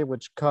by,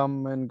 which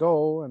come and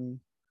go. And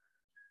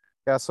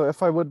yeah, so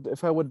if I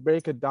would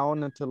break it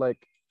down into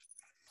like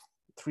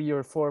 3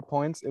 or 4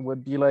 points, it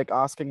would be like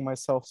asking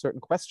myself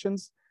certain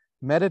questions,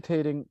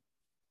 meditating,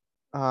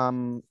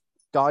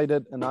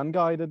 guided and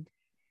unguided,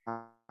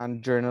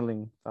 and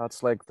journaling.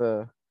 That's like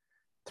the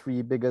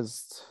three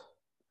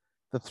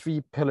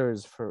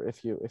pillars for,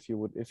 if you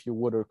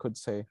would or could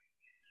say.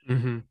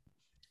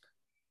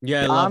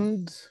 Yeah, I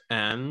love.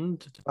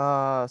 And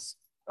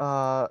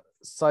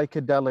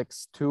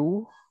psychedelics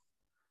too,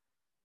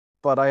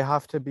 but I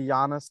have to be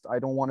honest, I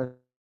don't want to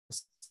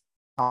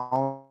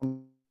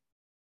sound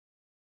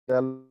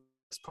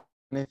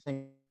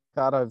anything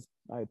that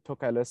I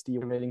took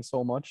LSD relating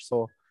so much,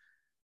 so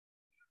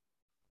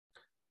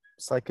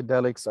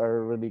psychedelics are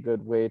a really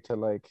good way to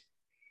like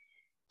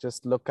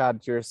just look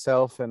at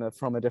yourself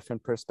from a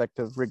different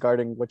perspective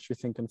regarding what you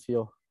think and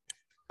feel.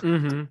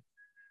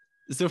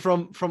 So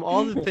from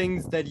all the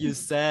things that you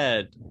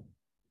said,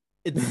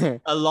 it's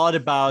a lot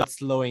about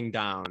slowing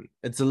down.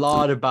 It's a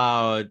lot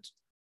about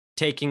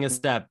taking a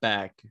step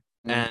back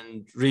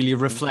and really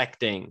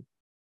reflecting,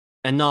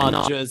 and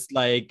not just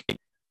like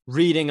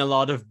reading a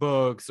lot of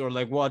books or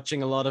like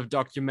watching a lot of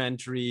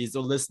documentaries or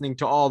listening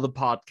to all the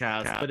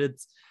podcasts, but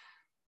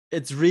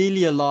it's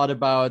really a lot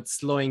about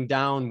slowing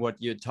down what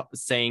you're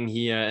saying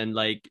here and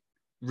like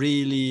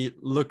really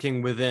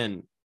looking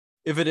within.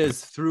 if it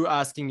is through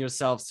asking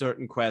yourself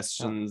certain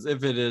questions,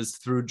 if it is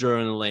through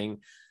journaling,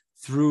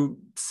 through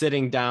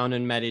sitting down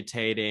and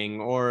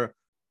meditating, or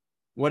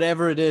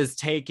whatever it is,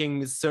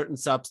 taking certain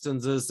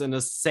substances in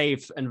a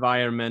safe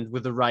environment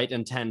with the right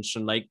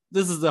intention. Like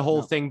this is the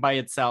whole thing by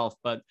itself.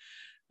 But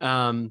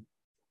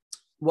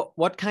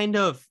what kind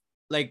of,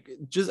 like,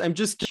 I'm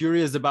just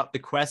curious about the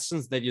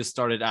questions that you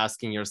started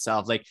asking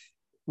yourself. Like,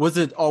 was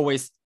it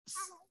always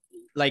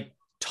like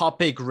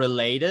topic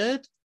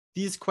related,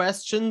 these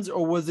questions,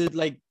 or was it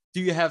like, do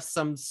you have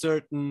some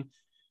certain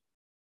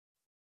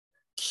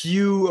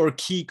cue or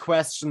key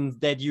questions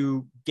that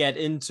you get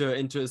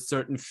into a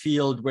certain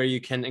field where you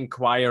can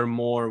inquire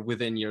more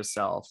within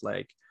yourself?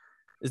 Like,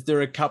 is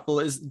there a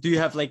couple, do you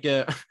have like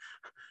a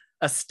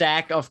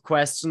stack of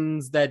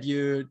questions that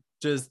you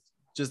just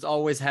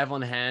always have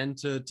on hand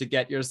to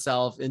get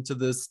yourself into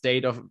this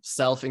state of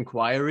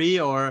self-inquiry,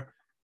 or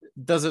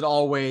does it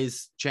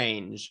always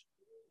change?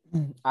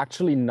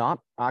 Actually not.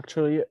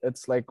 Actually,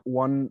 it's like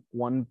one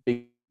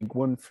big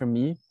one for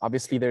me.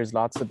 Obviously, there's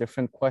lots of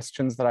different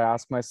questions that I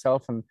ask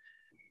myself, and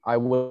I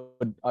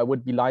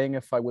would be lying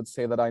if I would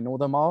say that I know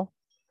them all.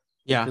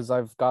 Yeah. Because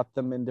I've got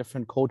them in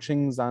different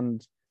coachings,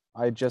 and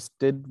I just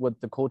did what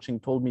the coaching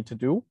told me to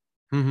do.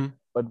 Mm-hmm.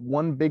 But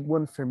one big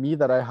one for me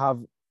that I have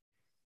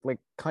like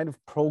kind of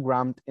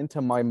programmed into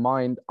my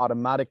mind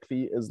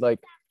automatically is like,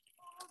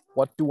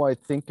 what do I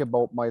think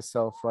about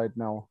myself right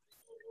now?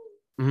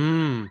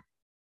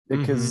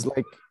 Because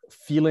like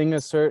feeling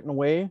a certain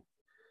way,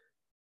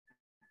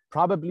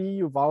 probably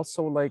you've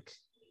also like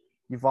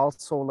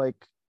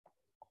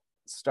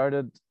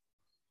started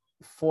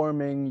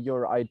forming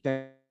your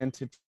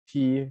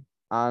identity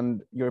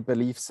and your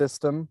belief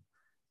system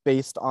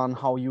based on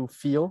how you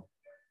feel.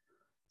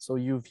 So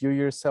you view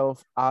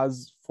yourself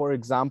as, for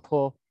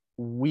example,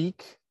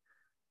 weak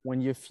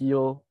when you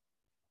feel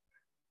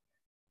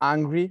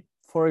angry.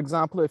 For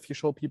example, if you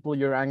show people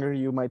you're angry,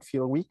 you might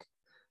feel weak.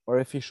 Or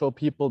if you show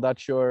people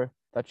that you're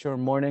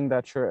mourning,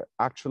 that you're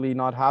actually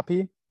not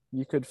happy,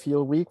 you could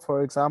feel weak,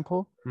 for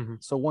example.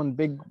 So one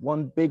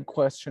big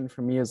question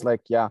for me is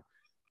like, yeah,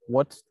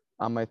 what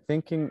am I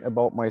thinking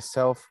about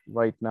myself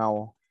right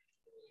now?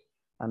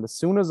 And as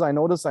soon as I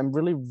notice I'm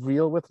really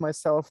real with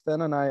myself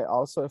then, and I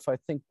also, if I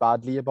think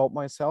badly about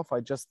myself, I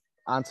just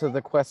answer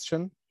the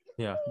question.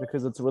 Yeah.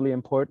 Because it's really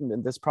important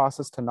in this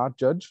process to not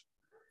judge.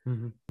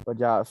 But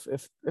yeah,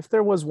 if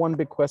there was one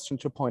big question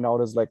to point out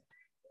is like,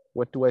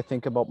 what do I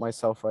think about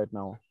myself right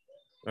now?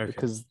 Okay.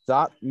 Because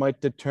that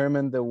might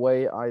determine the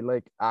way I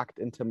like act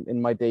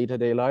in my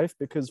day-to-day life.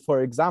 Because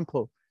for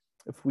example,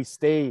 if we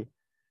stay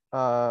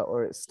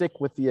or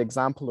stick with the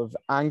example of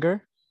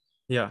anger,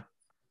 yeah,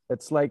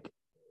 it's like,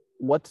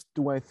 what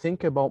do I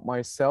think about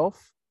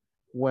myself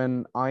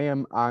when I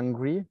am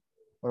angry,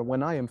 or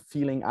when I am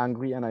feeling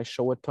angry and I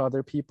show it to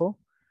other people?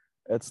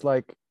 It's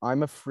like,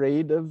 I'm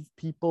afraid of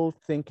people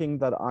thinking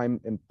that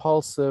I'm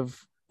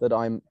impulsive, that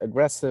I'm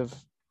aggressive,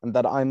 and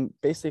that I'm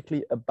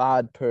basically a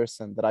bad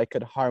person, that I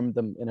could harm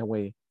them in a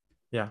way.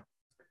 Yeah.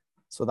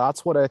 So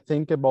that's what I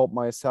think about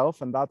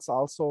myself. And that's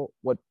also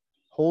what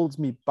holds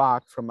me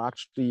back from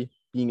actually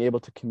being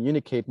able to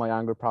communicate my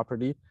anger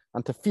properly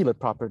and to feel it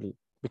properly,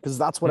 because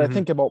that's what I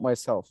think about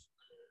myself.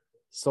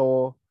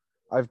 So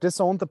I've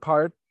disowned the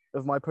part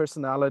of my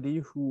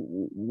personality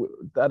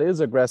that is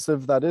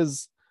aggressive, that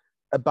is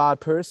a bad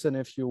person,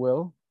 if you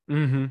will.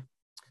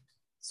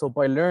 So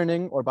by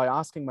learning, or by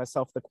asking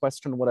myself the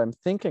question, what I'm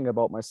thinking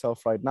about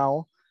myself right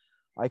now,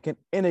 I can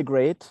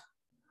integrate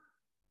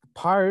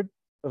part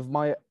of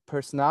my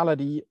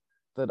personality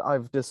that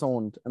I've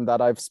disowned and that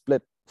I've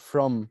split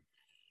from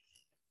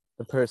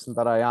the person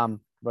that I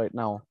am right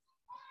now.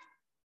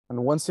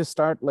 And once you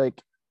start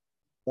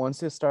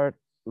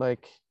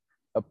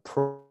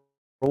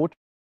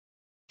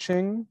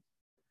approaching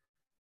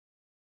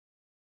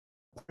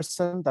the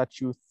person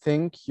that you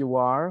think you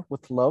are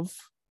with love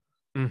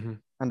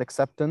and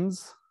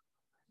acceptance,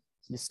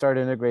 you start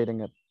integrating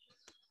it.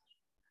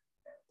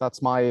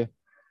 That's my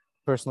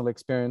personal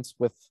experience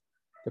with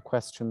the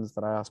questions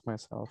that I ask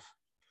myself.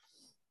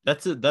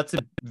 That's a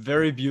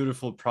very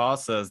beautiful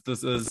process.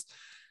 This is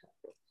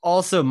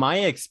also my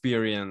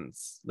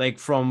experience, like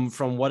from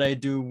what I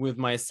do with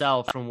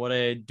myself, from what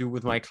I do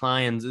with my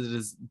clients. It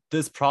is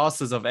this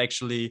process of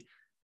actually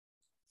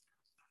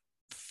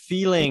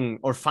feeling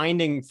or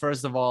finding,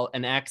 first of all,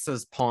 an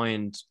access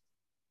point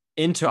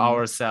into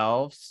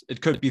ourselves.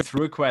 It could be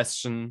through a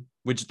question,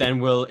 which then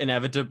will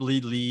inevitably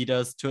lead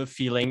us to a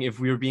feeling, if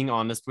we're being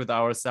honest with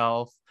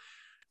ourselves,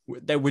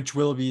 that which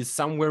will be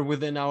somewhere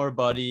within our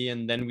body,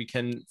 and then we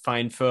can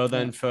find further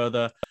and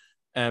further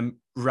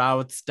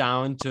routes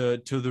down to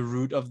the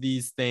root of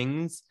these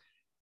things.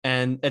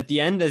 And at the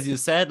end, as you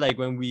said, like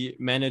when we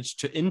manage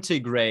to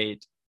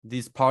integrate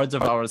these parts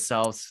of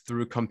ourselves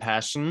through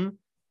compassion,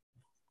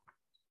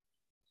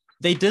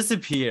 they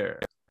disappear.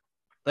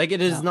 Like,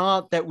 it is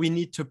not that we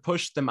need to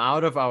push them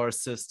out of our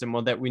system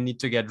or that we need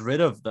to get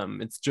rid of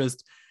them. It's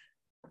just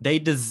they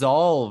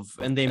dissolve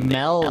and they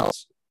melt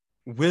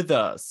with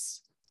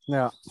us.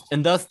 Yeah.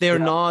 And thus they're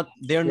not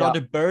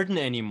a burden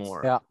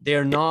anymore. Yeah.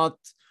 They're not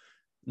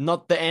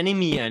not the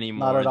enemy Not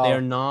anymore. at all.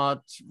 They're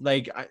not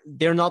like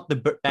they're not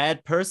the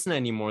bad person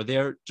anymore.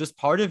 They're just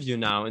part of you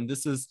now, and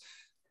this is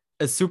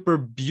a super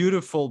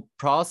beautiful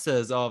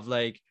process of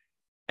like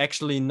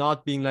actually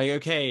not being like,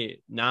 okay,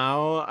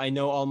 now I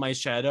know all my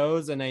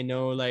shadows and I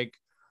know like,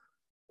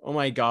 oh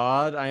my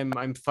god,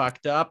 I'm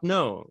fucked up.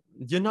 No,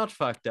 you're not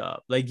fucked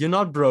up. Like you're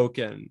not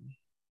broken.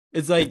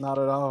 It's like Not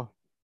at all.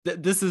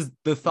 this is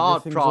the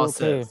thought Everything's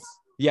process. okay.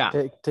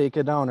 Yeah. Take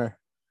a downer.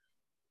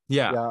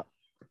 Yeah.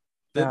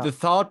 Yeah. The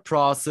thought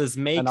process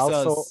makes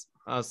also,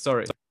 us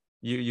sorry.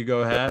 You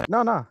go ahead.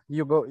 No,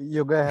 you go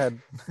ahead.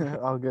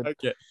 All good.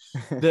 Okay.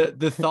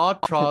 The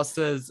thought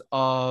process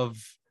of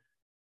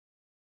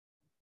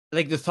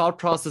like the thought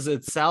process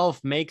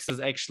itself makes us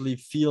actually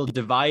feel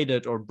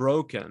divided or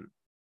broken,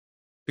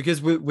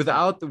 because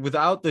without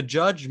the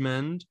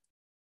judgment,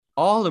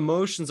 all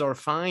emotions are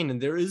fine and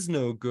there is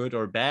no good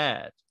or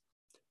bad.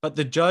 But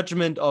the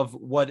judgment of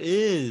what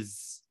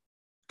is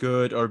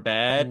good or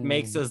bad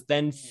makes us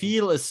then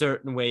feel a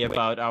certain way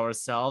about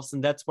ourselves.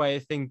 And that's why I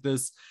think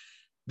this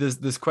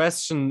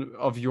question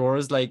of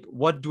yours, like,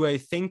 what do I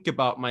think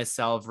about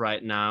myself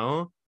right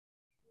now,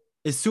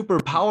 is super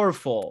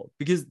powerful,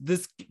 because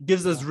this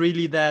gives us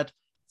really that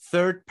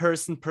third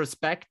person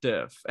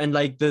perspective and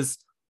like this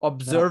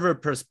observer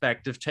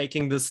perspective,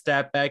 taking the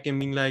step back and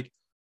being like,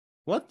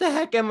 what the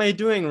heck am I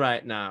doing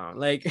right now?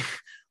 Like,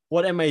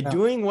 what am I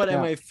doing? What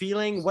am I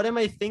feeling? What am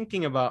I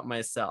thinking about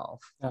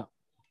myself?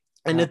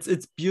 And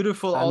it's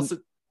beautiful also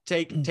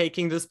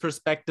taking this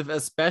perspective,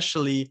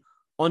 especially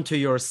onto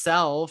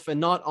yourself and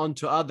not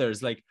onto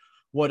others. Like,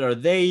 what are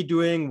they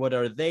doing? What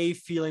are they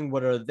feeling?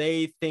 What are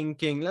they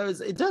thinking?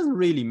 It doesn't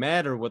really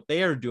matter what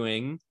they are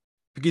doing,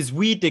 because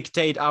we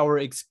dictate our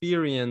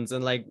experience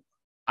and like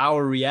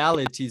our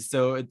reality.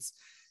 So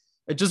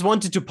I just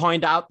wanted to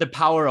point out the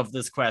power of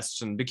this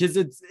question, because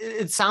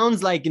it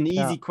sounds like an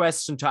easy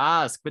question to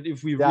ask, but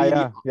if we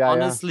really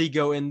honestly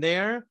go in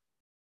there,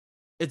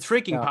 it's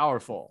freaking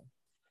powerful.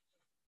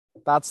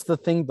 That's the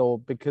thing though,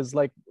 because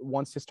like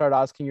once you start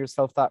asking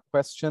yourself that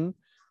question,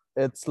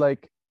 it's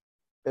like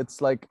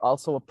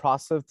also a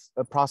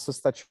process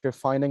that you're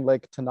finding,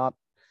 like to not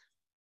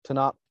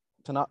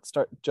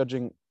start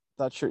judging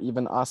that you're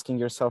even asking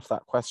yourself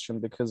that question,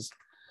 because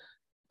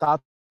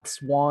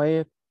that's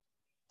why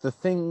the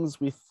things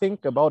we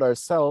think about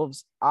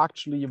ourselves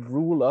actually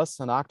rule us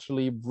and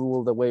actually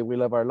rule the way we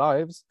live our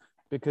lives.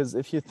 Because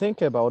if you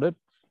think about it,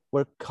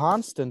 we're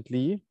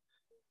constantly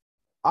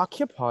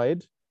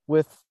occupied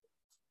with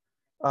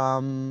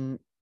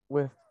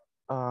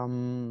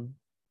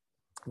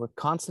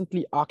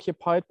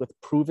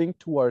proving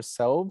to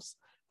ourselves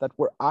that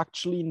we're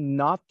actually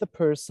not the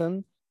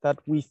person that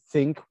we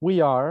think we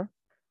are,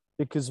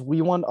 because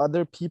we want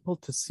other people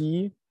to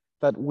see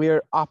that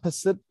we're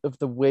opposite of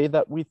the way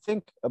that we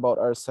think about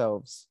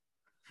ourselves.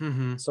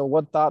 Mm-hmm. So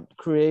what that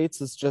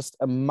creates is just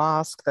a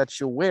mask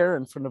that you wear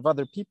in front of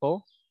other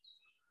people.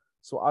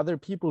 So other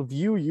people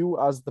view you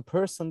as the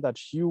person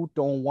that you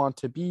don't want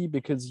to be,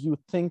 because you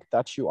think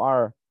that you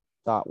are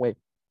that way.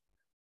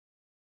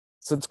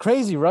 So it's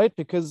crazy, right?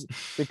 Because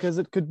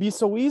it could be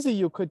so easy.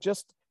 You could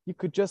just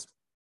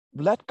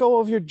let go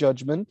of your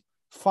judgment,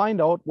 find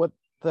out what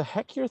the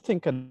heck you're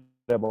thinking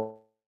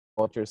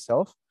about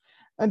yourself,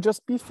 and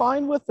just be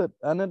fine with it,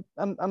 and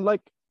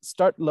like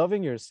start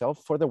loving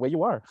yourself for the way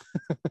you are,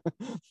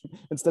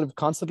 instead of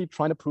constantly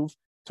trying to prove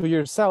to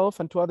yourself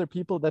and to other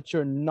people that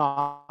you're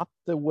not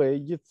the way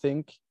you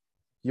think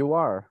you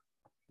are.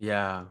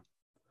 Yeah.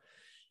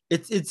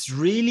 It's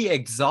really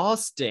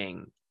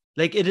exhausting.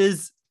 Like it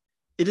is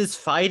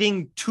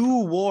fighting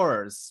two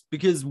wars,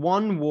 because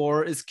one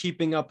war is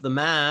keeping up the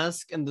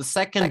mask and the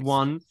second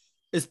one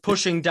is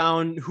pushing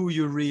down who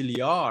you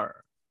really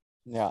are.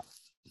 Yeah.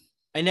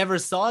 I never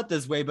saw it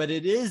this way, but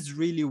it is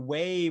really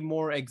way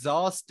more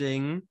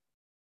exhausting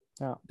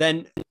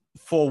than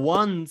for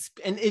once.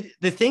 And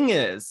the thing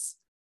is,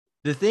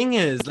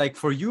 like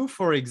for you,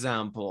 for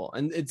example,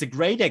 and it's a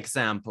great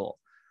example,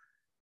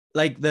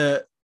 like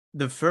the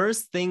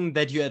first thing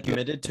that you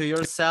admitted to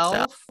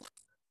yourself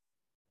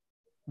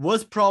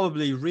was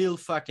probably real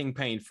fucking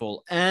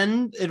painful,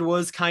 and it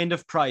was kind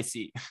of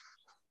pricey.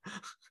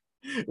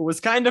 It was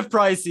kind of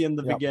pricey in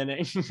the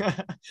beginning.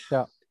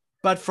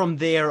 But from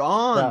there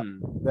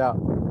on,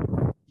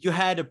 you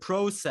had a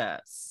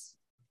process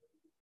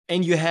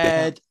and you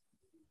had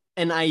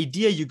an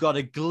idea, you got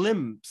a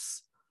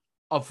glimpse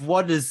of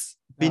what is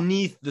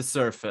beneath the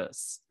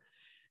surface.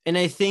 And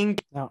I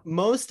think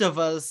most of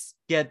us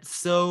get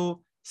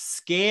so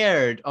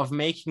scared of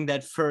making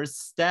that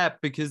first step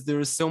because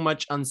there is so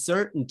much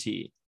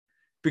uncertainty,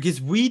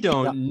 because we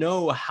don't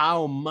know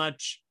how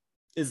much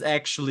is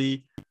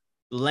actually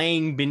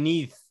laying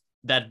beneath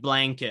that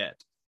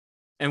blanket.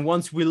 And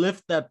once we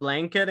lift that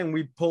blanket and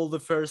we pull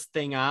the first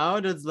thing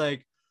out, it's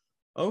like,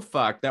 oh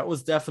fuck, that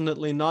was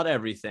definitely not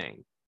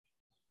everything.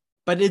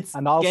 But it's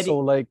and also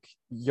like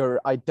your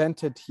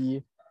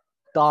identity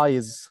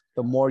dies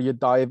the more you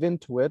dive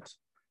into it,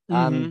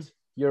 and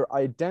your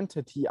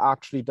identity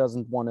actually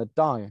doesn't want to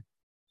die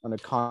on a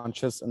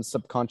conscious and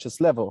subconscious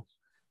level.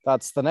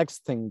 That's the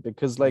next thing,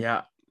 because like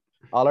Yeah.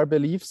 all our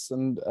beliefs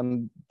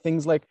and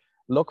things, like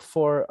look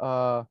for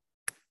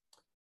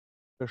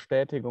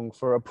Bestätigung,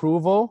 for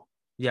approval,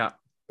 Yeah.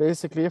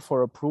 basically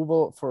for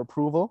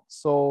approval.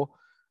 So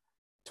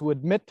to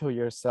admit to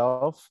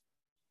yourself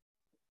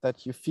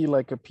that you feel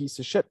like a piece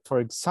of shit, for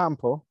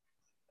example,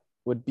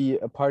 would be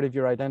a part of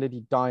your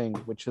identity dying,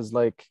 which is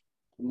like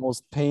the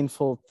most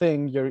painful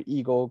thing your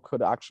ego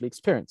could actually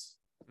experience.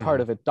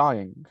 Part of it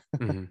dying.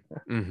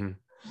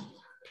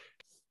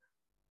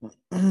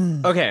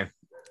 Okay.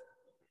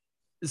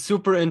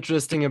 Super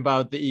interesting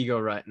about the ego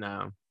right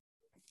now.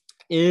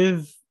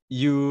 If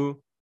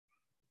you,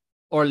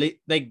 or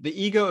like the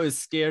ego is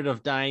scared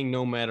of dying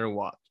no matter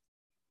what.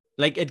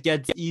 Like it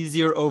gets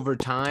easier over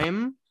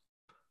time.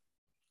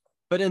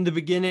 But in the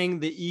beginning,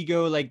 the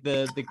ego, like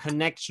the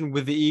connection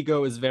with the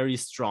ego is very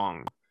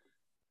strong,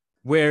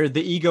 where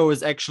the ego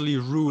is actually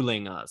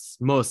ruling us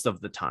most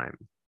of the time,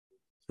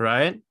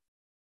 right?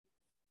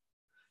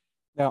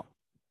 Yeah.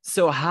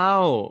 So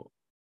how,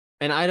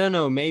 and I don't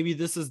know, maybe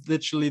this is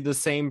literally the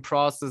same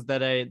process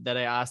that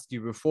I asked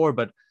you before,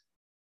 but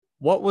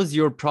what was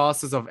your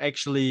process of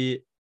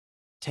actually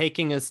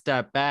taking a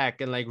step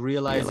back and like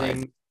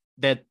realizing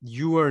that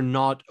you are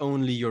not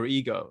only your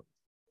ego?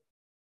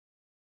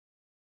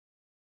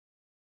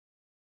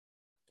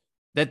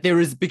 That there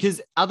is, because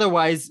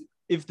otherwise,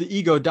 if the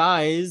ego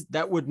dies,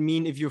 that would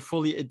mean if you're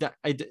fully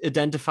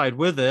identified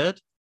with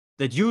it,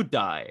 that you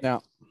die. Yeah.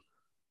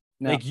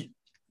 Like,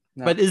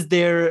 but is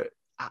there,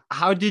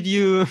 how did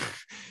you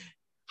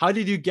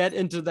get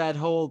into that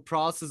whole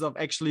process of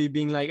actually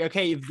being like,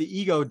 okay, if the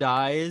ego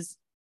dies,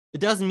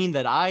 it doesn't mean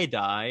that I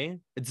die.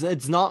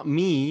 It's not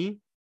me.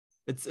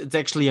 It's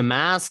actually a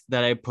mask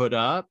that I put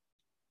up.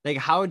 Like,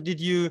 how did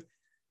you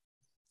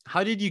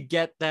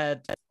get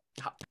that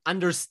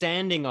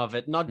understanding of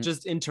it, not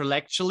just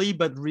intellectually,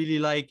 but really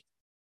like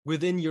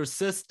within your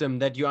system,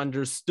 that you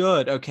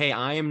understood, okay,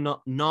 I am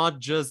not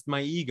just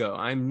my ego.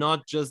 I'm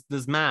not just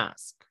this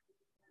mask.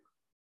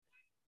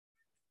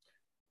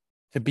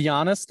 To be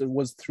honest, it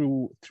was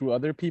through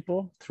other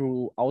people,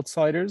 through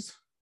outsiders.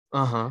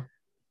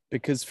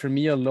 Because for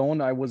me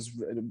alone, it was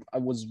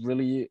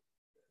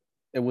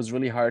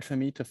really hard for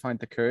me to find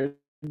the courage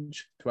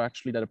to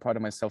actually let a part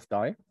of myself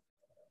die,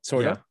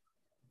 sort of.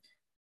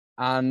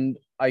 And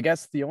I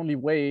guess the only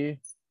way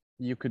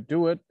you could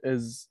do it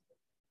is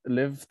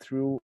live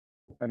through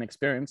an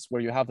experience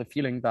where you have the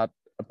feeling that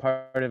a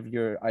part of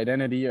your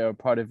identity or a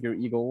part of your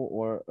ego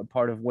or a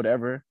part of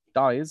whatever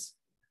dies,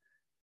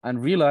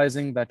 and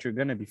realizing that you're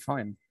going to be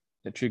fine,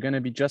 that you're going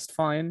to be just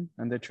fine,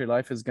 and that your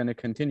life is going to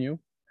continue.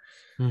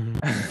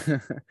 And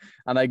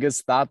I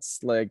guess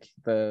that's like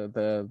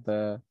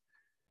the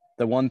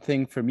one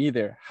thing for me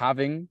there,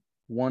 having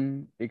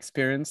one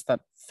experience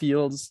that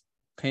feels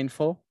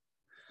painful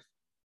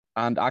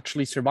and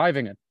actually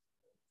surviving it.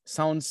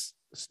 Sounds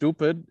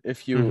stupid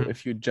if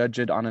you judge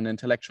it on an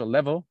intellectual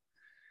level,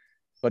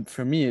 but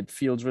for me it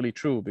feels really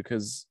true,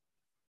 because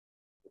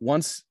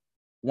once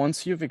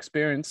you've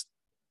experienced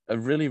a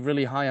really,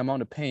 really high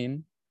amount of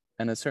pain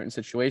in a certain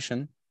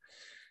situation,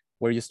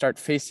 where you start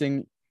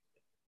facing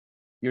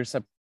your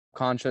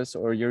subconscious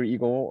or your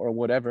ego or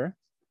whatever,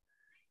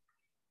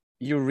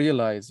 you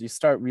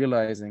start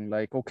realizing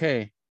like,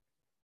 okay,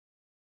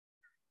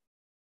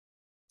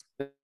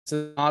 this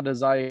is not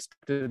as I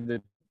expected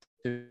it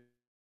to.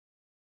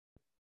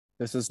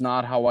 This is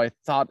not how I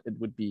thought it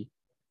would be.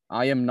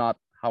 I am not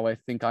how I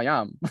think I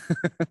am.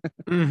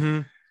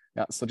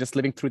 Yeah. So just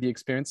living through the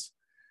experience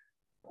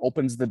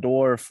opens the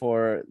door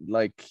for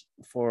like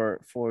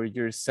for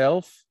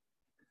yourself,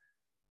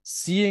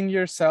 seeing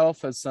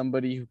yourself as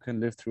somebody who can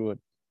live through it.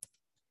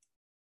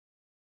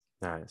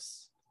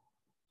 Nice.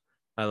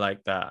 I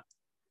like that.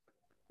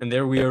 And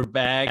there we are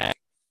back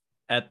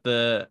at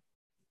the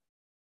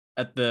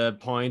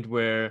point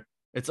where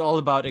it's all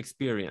about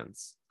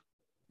experience.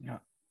 Yeah.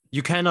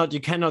 You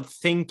cannot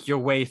think your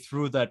way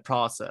through that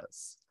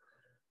process.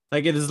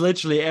 Like, it is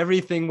literally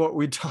everything what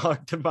we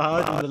talked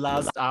about in the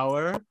last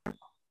hour.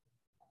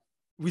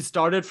 We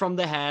started from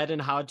the head and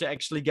how to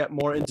actually get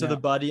more into the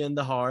body and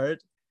the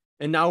heart.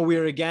 And now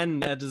we're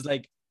again at is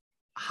like,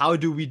 how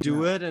do we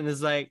do it? And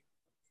it's like,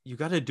 you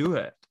got to do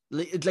it.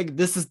 It's like,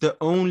 this is the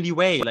only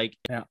way. Like,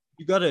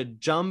 you got to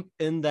jump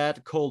in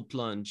that cold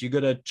plunge. You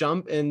got to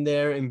jump in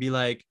there and be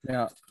like,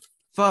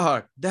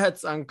 fuck,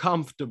 that's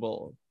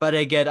uncomfortable. But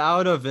I get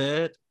out of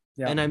it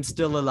and I'm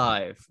still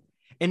alive.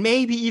 And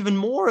maybe even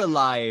more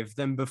alive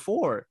than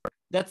before.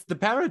 That's the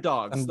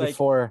paradox. And like,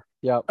 before,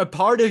 a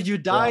part of you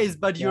dies,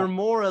 but you're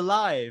more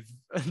alive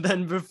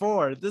than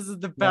before. This is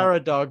the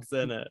paradox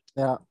in it.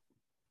 Yeah.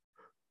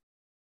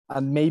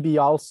 And maybe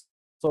also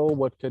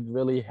what could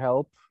really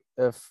help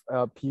if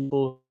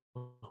people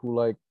who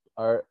like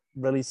are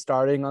really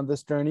starting on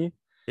this journey,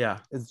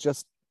 is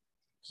just,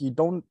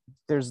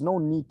 there's no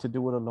need to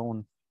do it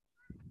alone.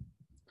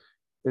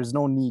 There's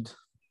no need.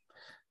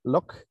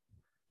 Look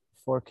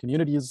for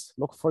communities,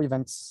 look for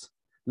events,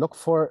 look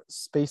for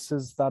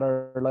spaces that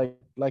are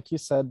like you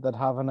said, that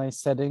have a nice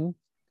setting,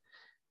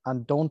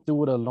 and don't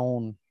do it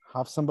alone.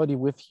 have somebody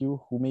with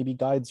you who maybe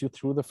guides you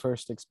through the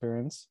first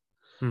experience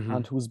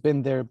and who's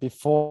been there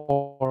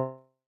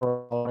before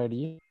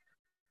already.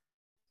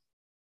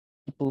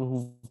 People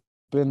who've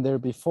been there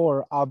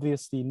before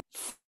obviously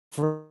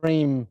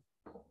frame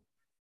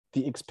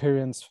the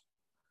experience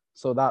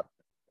so that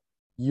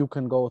you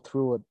can go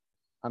through it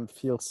and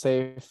feel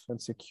safe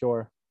and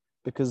secure,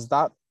 because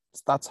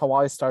that's how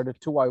I started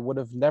too. I would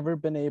have never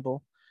been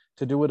able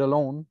to do it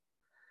alone,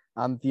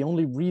 and the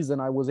only reason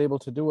I was able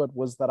to do it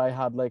was that I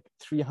had like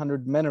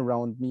 300 men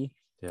around me,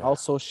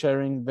 also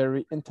sharing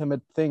very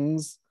intimate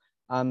things,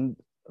 and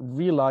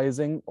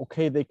realizing,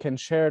 okay, they can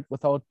share it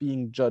without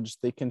being judged,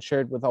 they can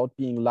share it without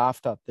being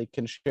laughed at, they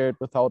can share it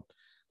without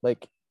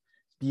like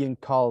being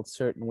called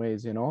certain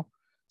ways, you know.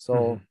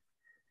 So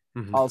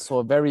also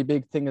a very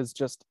big thing is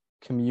just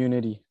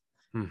community.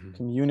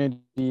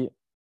 Community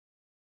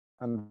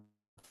and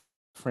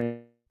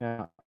frame.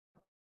 Yeah.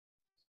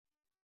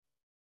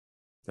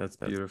 That's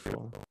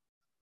beautiful.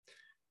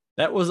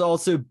 That was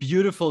also a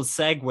beautiful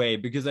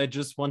segue, because I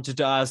just wanted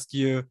to ask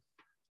you,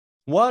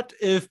 what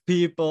if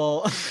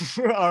people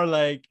are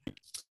like,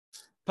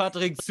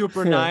 Patrick,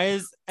 super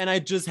nice, and I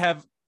just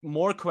have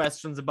more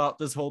questions about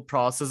this whole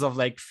process of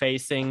like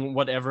facing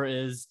whatever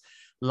is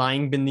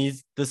lying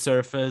beneath the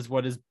surface,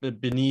 what is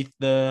beneath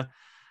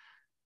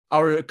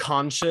our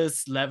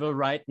conscious level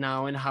right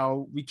now, and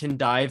how we can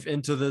dive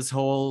into this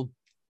whole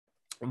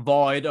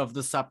void of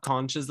the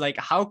subconscious. Like,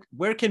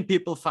 where can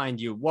people find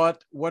you?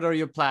 What are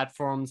your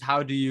platforms?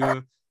 How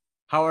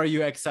are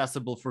you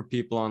accessible for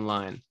people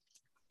online?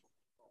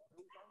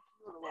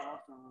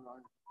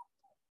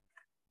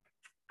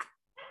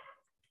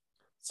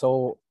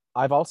 So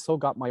I've also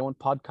got my own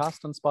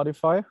podcast on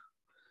Spotify,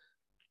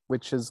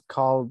 which is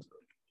called,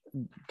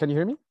 can you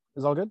hear me?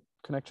 Is all good?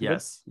 Connection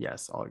good?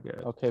 Yes, all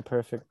good. Okay,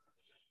 perfect.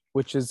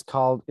 Which is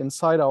called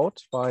Inside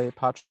Out by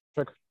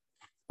Patrick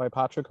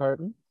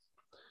Harton.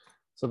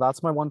 So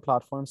that's my one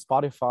platform.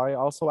 Spotify,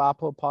 also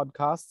Apple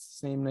Podcasts,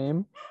 same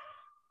name,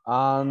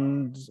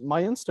 and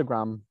my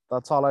Instagram.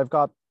 That's all I've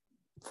got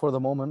for the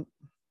moment.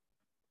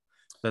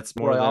 That's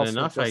more than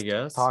enough, I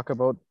guess. Talk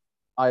about,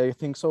 I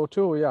think so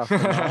too. Yeah. For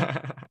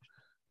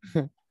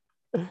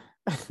now.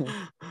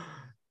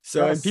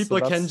 So, yes, and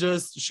people can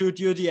just shoot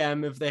you a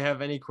DM if they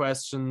have any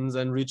questions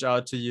and reach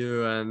out to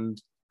you.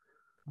 And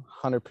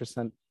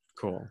 100%.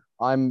 Cool.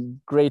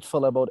 I'm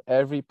grateful about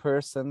every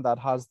person that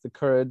has the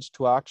courage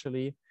to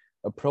actually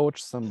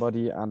approach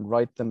somebody and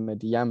write them a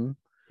DM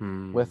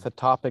with a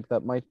topic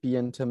that might be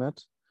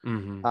intimate.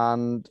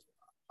 And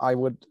I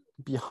would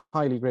be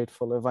highly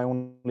grateful if I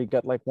only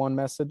get like one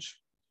message,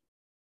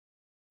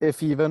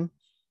 if even.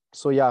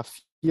 So yeah,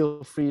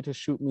 feel free to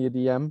shoot me a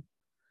DM.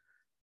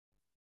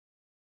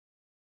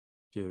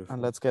 Beautiful.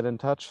 And let's get in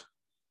touch.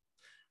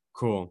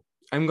 Cool.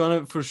 I'm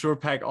gonna for sure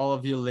pack all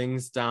of your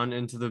links down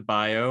into the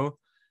bio.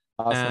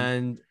 Awesome.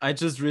 And I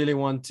just really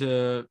want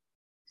to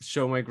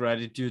show my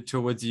gratitude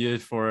towards you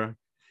for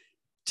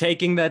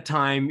taking that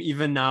time,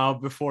 even now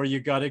before you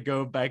gotta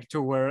go back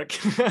to work.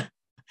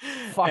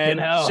 Fucking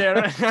hell.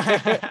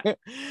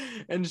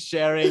 And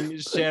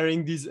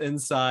sharing these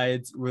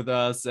insights with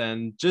us,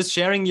 and just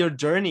sharing your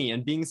journey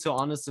and being so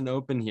honest and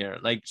open here,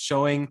 like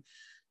showing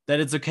that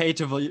it's okay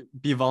to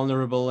be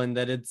vulnerable, and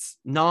that it's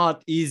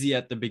not easy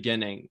at the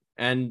beginning,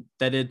 and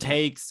that it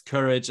takes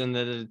courage, and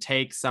that it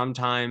takes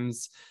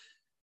sometimes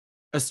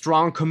a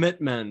strong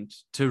commitment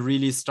to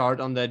really start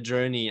on that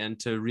journey and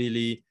to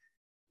really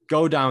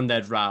go down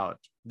that route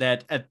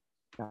that at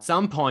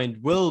some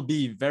point will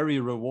be very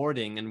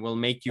rewarding and will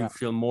make you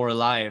feel more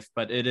alive.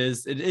 But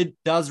it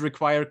does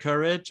require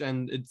courage,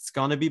 and it's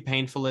gonna be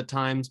painful at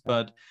times,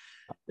 but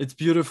it's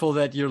beautiful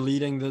that you're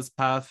leading this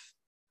path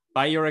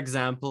by your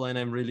example, and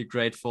I'm really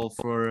grateful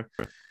for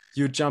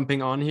you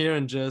jumping on here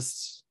and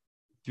just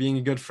being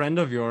a good friend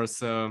of yours.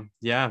 So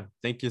yeah,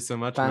 thank you so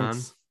much, man.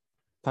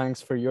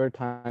 Thanks for your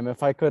time.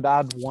 If I could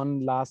add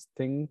one last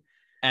thing,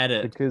 add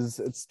it, because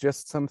it's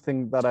just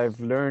something that I've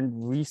learned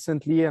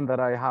recently and that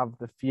I have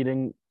the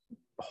feeling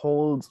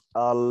holds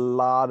a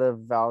lot of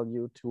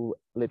value to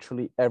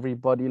literally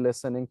everybody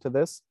listening to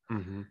this.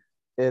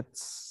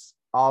 It's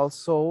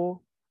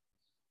also,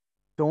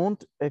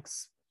 don't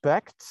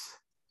expect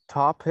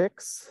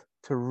topics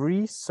to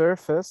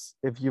resurface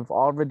if you've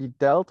already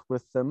dealt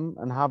with them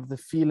and have the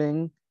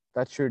feeling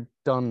that you're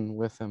done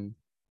with them.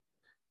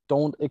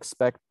 Don't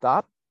expect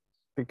that,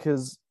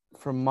 because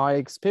from my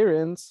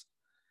experience,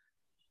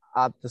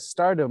 at the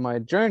start of my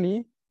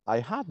journey, I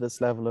had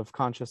this level of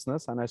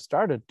consciousness and I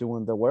started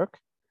doing the work,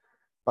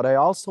 but I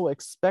also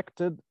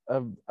expected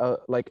a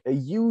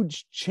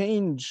huge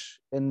change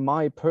in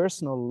my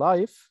personal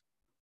life.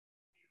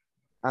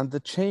 And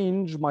the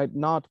change might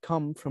not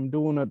come from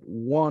doing it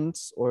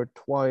once or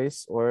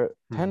twice or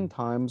 10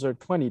 times or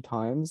 20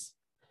 times.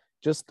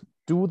 Just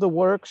do the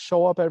work,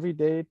 show up every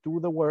day, do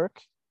the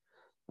work,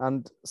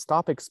 and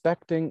stop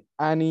expecting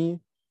any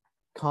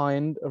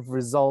kind of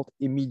result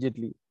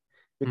immediately.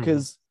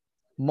 Because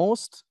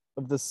most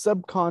of the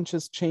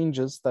subconscious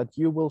changes that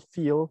you will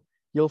feel,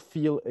 you'll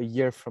feel a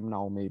year from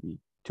now, maybe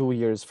 2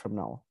 years from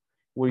now.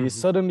 where you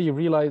suddenly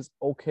realize,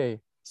 okay,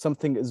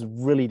 something is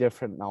really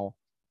different now.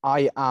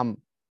 I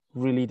am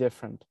really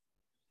different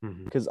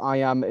because I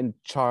am in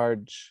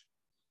charge.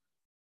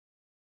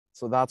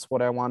 So that's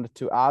what I wanted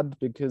to add,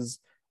 because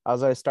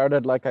as I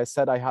started, like I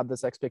said, I had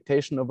this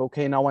expectation of,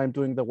 okay, now I'm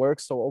doing the work.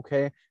 So,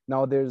 okay,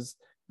 now there's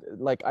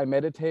like, I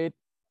meditate.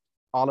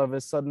 All of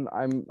a sudden,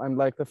 I'm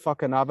like the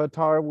fucking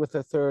avatar with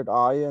a third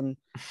eye and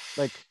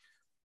like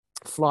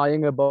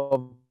flying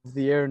above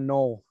the air.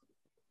 No,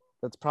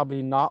 that's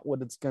probably not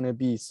what it's going to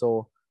be.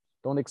 So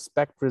don't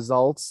expect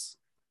results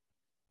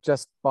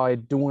just by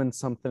doing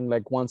something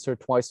like once or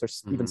twice or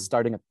even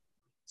starting it.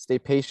 Stay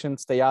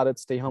patient, stay at it,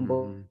 stay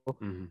humble,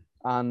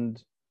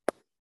 and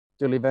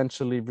you'll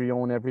eventually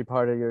re-own every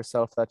part of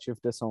yourself that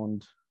you've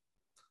disowned.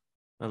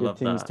 Good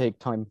things take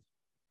time.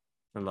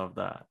 I love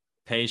that.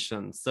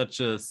 Patience, such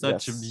a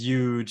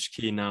huge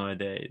key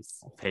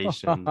nowadays.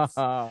 Patience.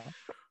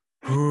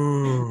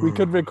 We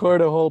could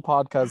record a whole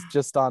podcast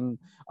just on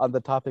the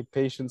topic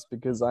patience,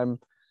 because I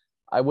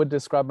would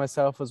describe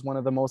myself as one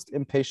of the most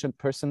impatient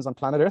persons on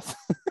planet Earth.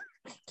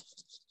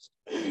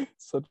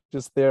 So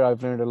just there,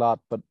 I've learned a lot.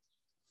 But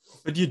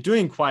you're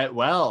doing quite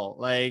well.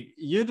 Like,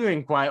 you're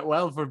doing quite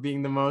well for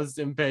being the most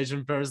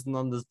impatient person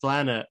on this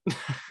planet.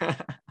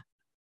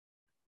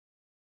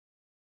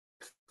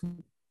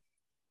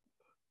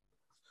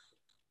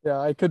 Yeah,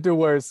 I could do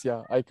worse.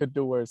 Yeah, I could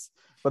do worse.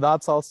 But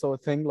that's also a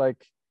thing.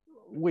 Like,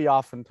 we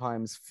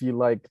oftentimes feel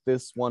like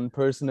this one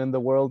person in the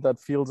world that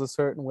feels a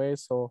certain way.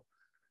 So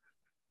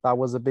that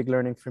was a big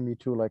learning for me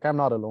too. Like, I'm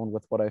not alone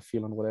with what I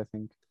feel and what I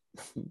think.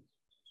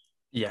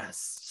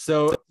 Yes.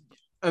 So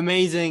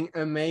amazing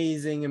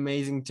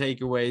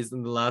takeaways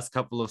in the last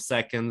couple of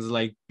seconds.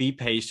 Like, be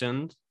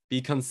patient,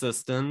 be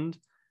consistent,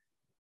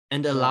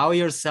 and allow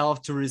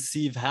yourself to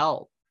receive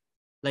help.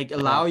 Like,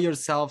 allow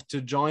yourself to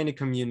join a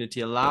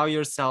community, allow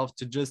yourself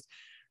to just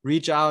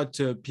reach out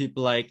to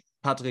people like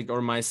Patrick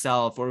or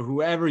myself or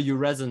whoever you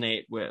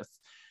resonate with.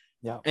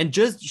 Yeah. And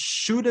just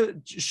shoot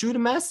a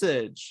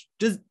message.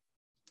 Just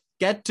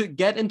get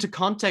into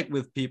contact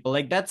with people.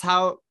 Like, that's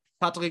how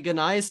Patrick and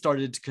I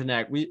started to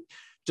connect. We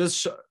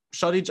just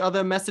shot each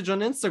other a message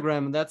on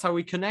Instagram, and that's how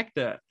we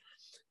connected.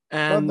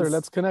 And brother,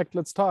 let's connect,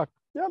 let's talk.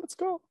 Yeah, let's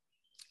go.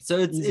 So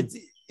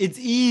it's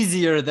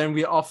easier than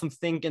we often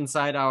think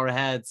inside our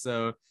head.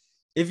 So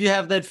if you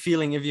have that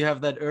feeling, if you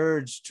have that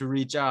urge to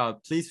reach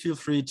out, please feel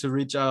free to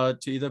reach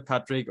out to either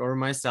Patrick or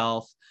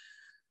myself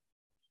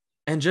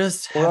and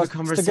just have a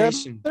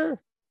conversation.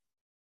 Together.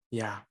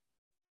 Yeah.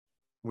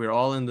 We're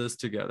all in this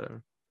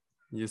together.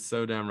 You're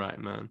so damn right,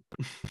 man.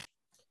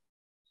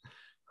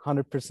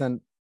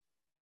 100%.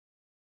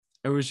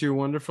 I wish you a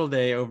wonderful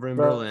day over in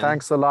Berlin.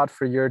 Thanks a lot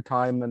for your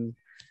time and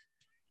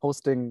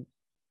hosting.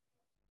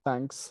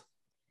 Thanks.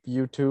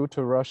 You too,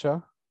 to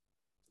Russia.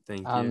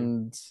 Thank you.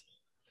 And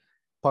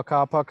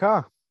пока.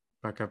 Пока.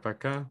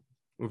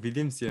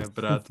 Увидимся,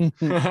 брат.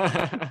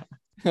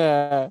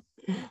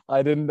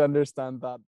 I didn't understand that.